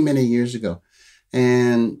many, many years ago.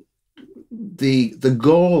 And the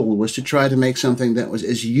goal was to try to make something that was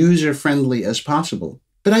as user-friendly as possible.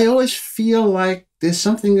 But I always feel like there's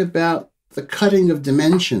something about the cutting of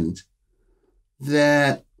dimensions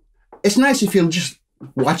that it's nice if you're just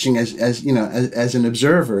watching as an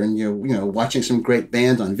observer and you're watching some great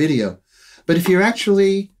band on video. But if you're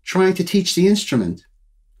actually trying to teach the instrument,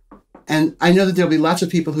 and I know that there'll be lots of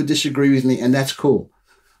people who disagree with me, and that's cool,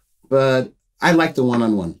 but I like the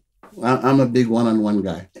one-on-one. I'm a big one-on-one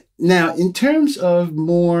guy. Now, in terms of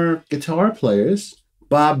more guitar players,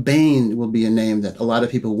 Bob Bain will be a name that a lot of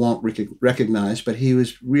people won't recognize, but he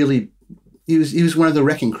was one of the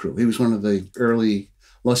Wrecking Crew. He was one of the early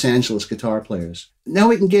Los Angeles guitar players. Now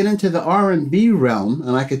we can get into the R&B realm,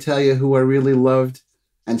 and I could tell you who I really loved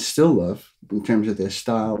and still love in terms of their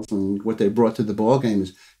styles and what they brought to the ball game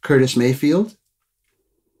is Curtis Mayfield,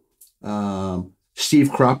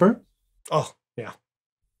 Steve Cropper. Oh, yeah.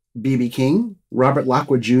 B.B. King, Robert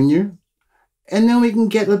Lockwood Jr., And then we can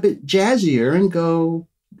get a bit jazzier and go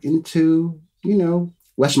into,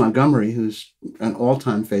 Wes Montgomery, who's an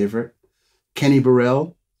all-time favorite, Kenny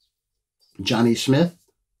Burrell, Johnny Smith,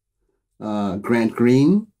 Grant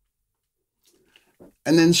Green.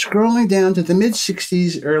 And then scrolling down to the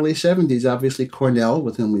mid-'60s, early '70s, obviously Cornell,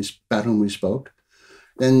 about whom we spoke.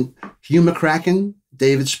 Then Hugh McCracken,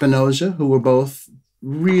 David Spinoza, who were both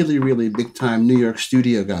really, really big-time New York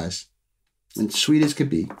studio guys. And sweet as could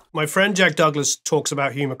be. My friend Jack Douglas talks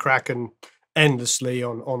about Hugh McCracken endlessly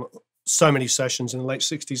on so many sessions in the late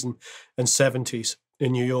 '60s and '70s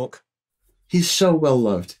in New York. He's so well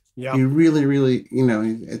loved. Yeah. He really, really,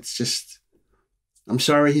 it's just, I'm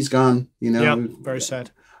sorry he's gone, Yeah, very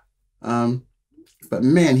sad. But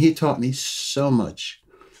man, he taught me so much.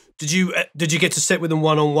 Did you get to sit with him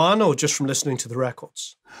one-on-one or just from listening to the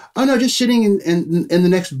records? Oh, no, just sitting in the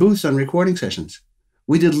next booth on recording sessions.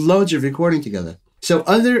 We did loads of recording together. So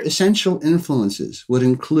other essential influences would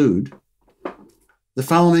include the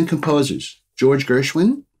following composers: George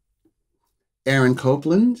Gershwin, Aaron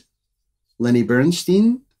Copland, Lenny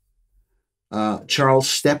Bernstein, Charles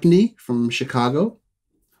Stepney from Chicago,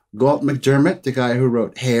 Galt McDermott, the guy who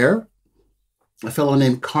wrote Hair, a fellow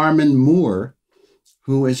named Carmen Moore,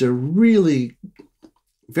 who is a really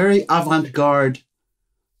very avant-garde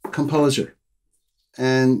composer.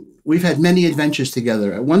 And we've had many adventures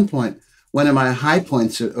together. At one point, one of my high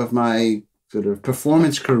points of my sort of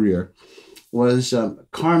performance career was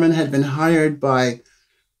Carmen had been hired by,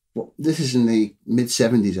 this is in the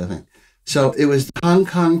mid-'70s, I think. So it was the Hong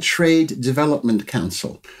Kong Trade Development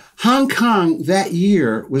Council. Hong Kong that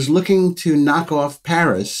year was looking to knock off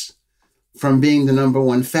Paris from being the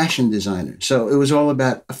 #1 fashion designer. So it was all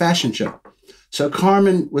about a fashion show. So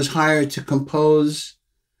Carmen was hired to compose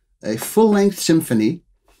a full-length symphony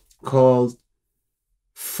called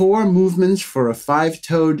Four Movements for a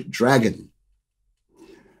Five-Toed Dragon.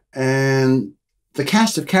 And the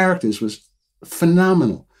cast of characters was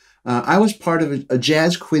phenomenal. I was part of a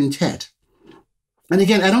jazz quintet. And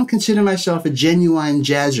again, I don't consider myself a genuine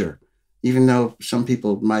jazzer, even though some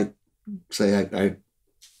people might say I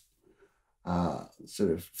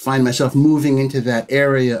sort of find myself moving into that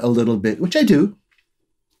area a little bit, which I do.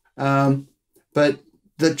 But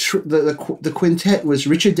the quintet was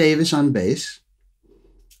Richard Davis on bass,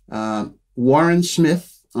 Warren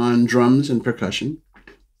Smith on drums and percussion,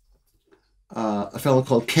 a fellow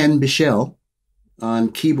called Ken Bichelle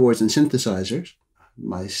on keyboards and synthesizers,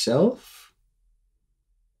 myself,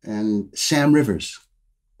 and Sam Rivers,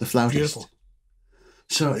 the flautist. Beautiful.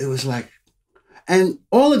 So it was like, and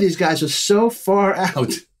all of these guys are so far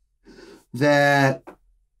out that,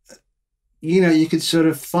 you could sort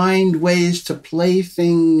of find ways to play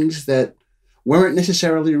things that weren't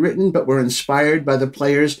necessarily written, but were inspired by the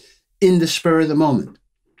players in the spur of the moment.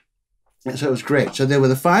 And so it was great. So there were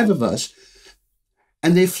the five of us,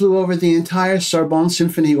 and they flew over the entire Sorbonne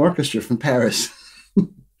Symphony Orchestra from Paris.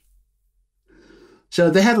 So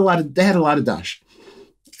they had a lot of dash.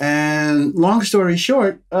 And long story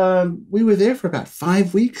short, we were there for about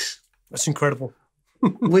 5 weeks. That's incredible.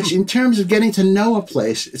 Which, in terms of getting to know a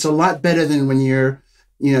place, it's a lot better than when you're,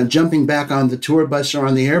 jumping back on the tour bus or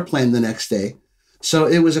on the airplane the next day. So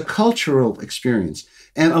it was a cultural experience.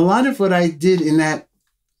 And a lot of what I did in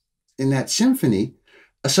that symphony,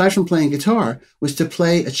 aside from playing guitar, was to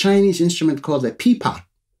play a Chinese instrument called a pipa.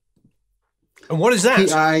 And what is that?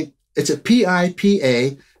 It's a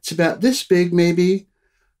pipa. It's about this big, maybe.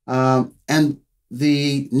 And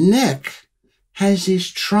the neck has these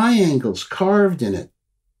triangles carved in it,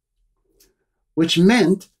 which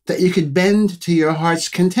meant that you could bend to your heart's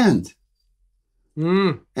content.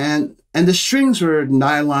 And the strings were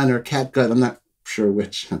nylon or catgut. I'm not sure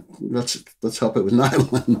which. Let's hope it was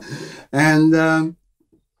nylon. And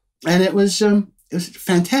it was a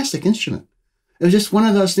fantastic instrument. It was just one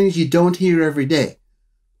of those things you don't hear every day.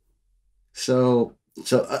 So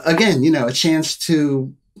again, a chance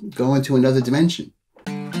to go into another dimension.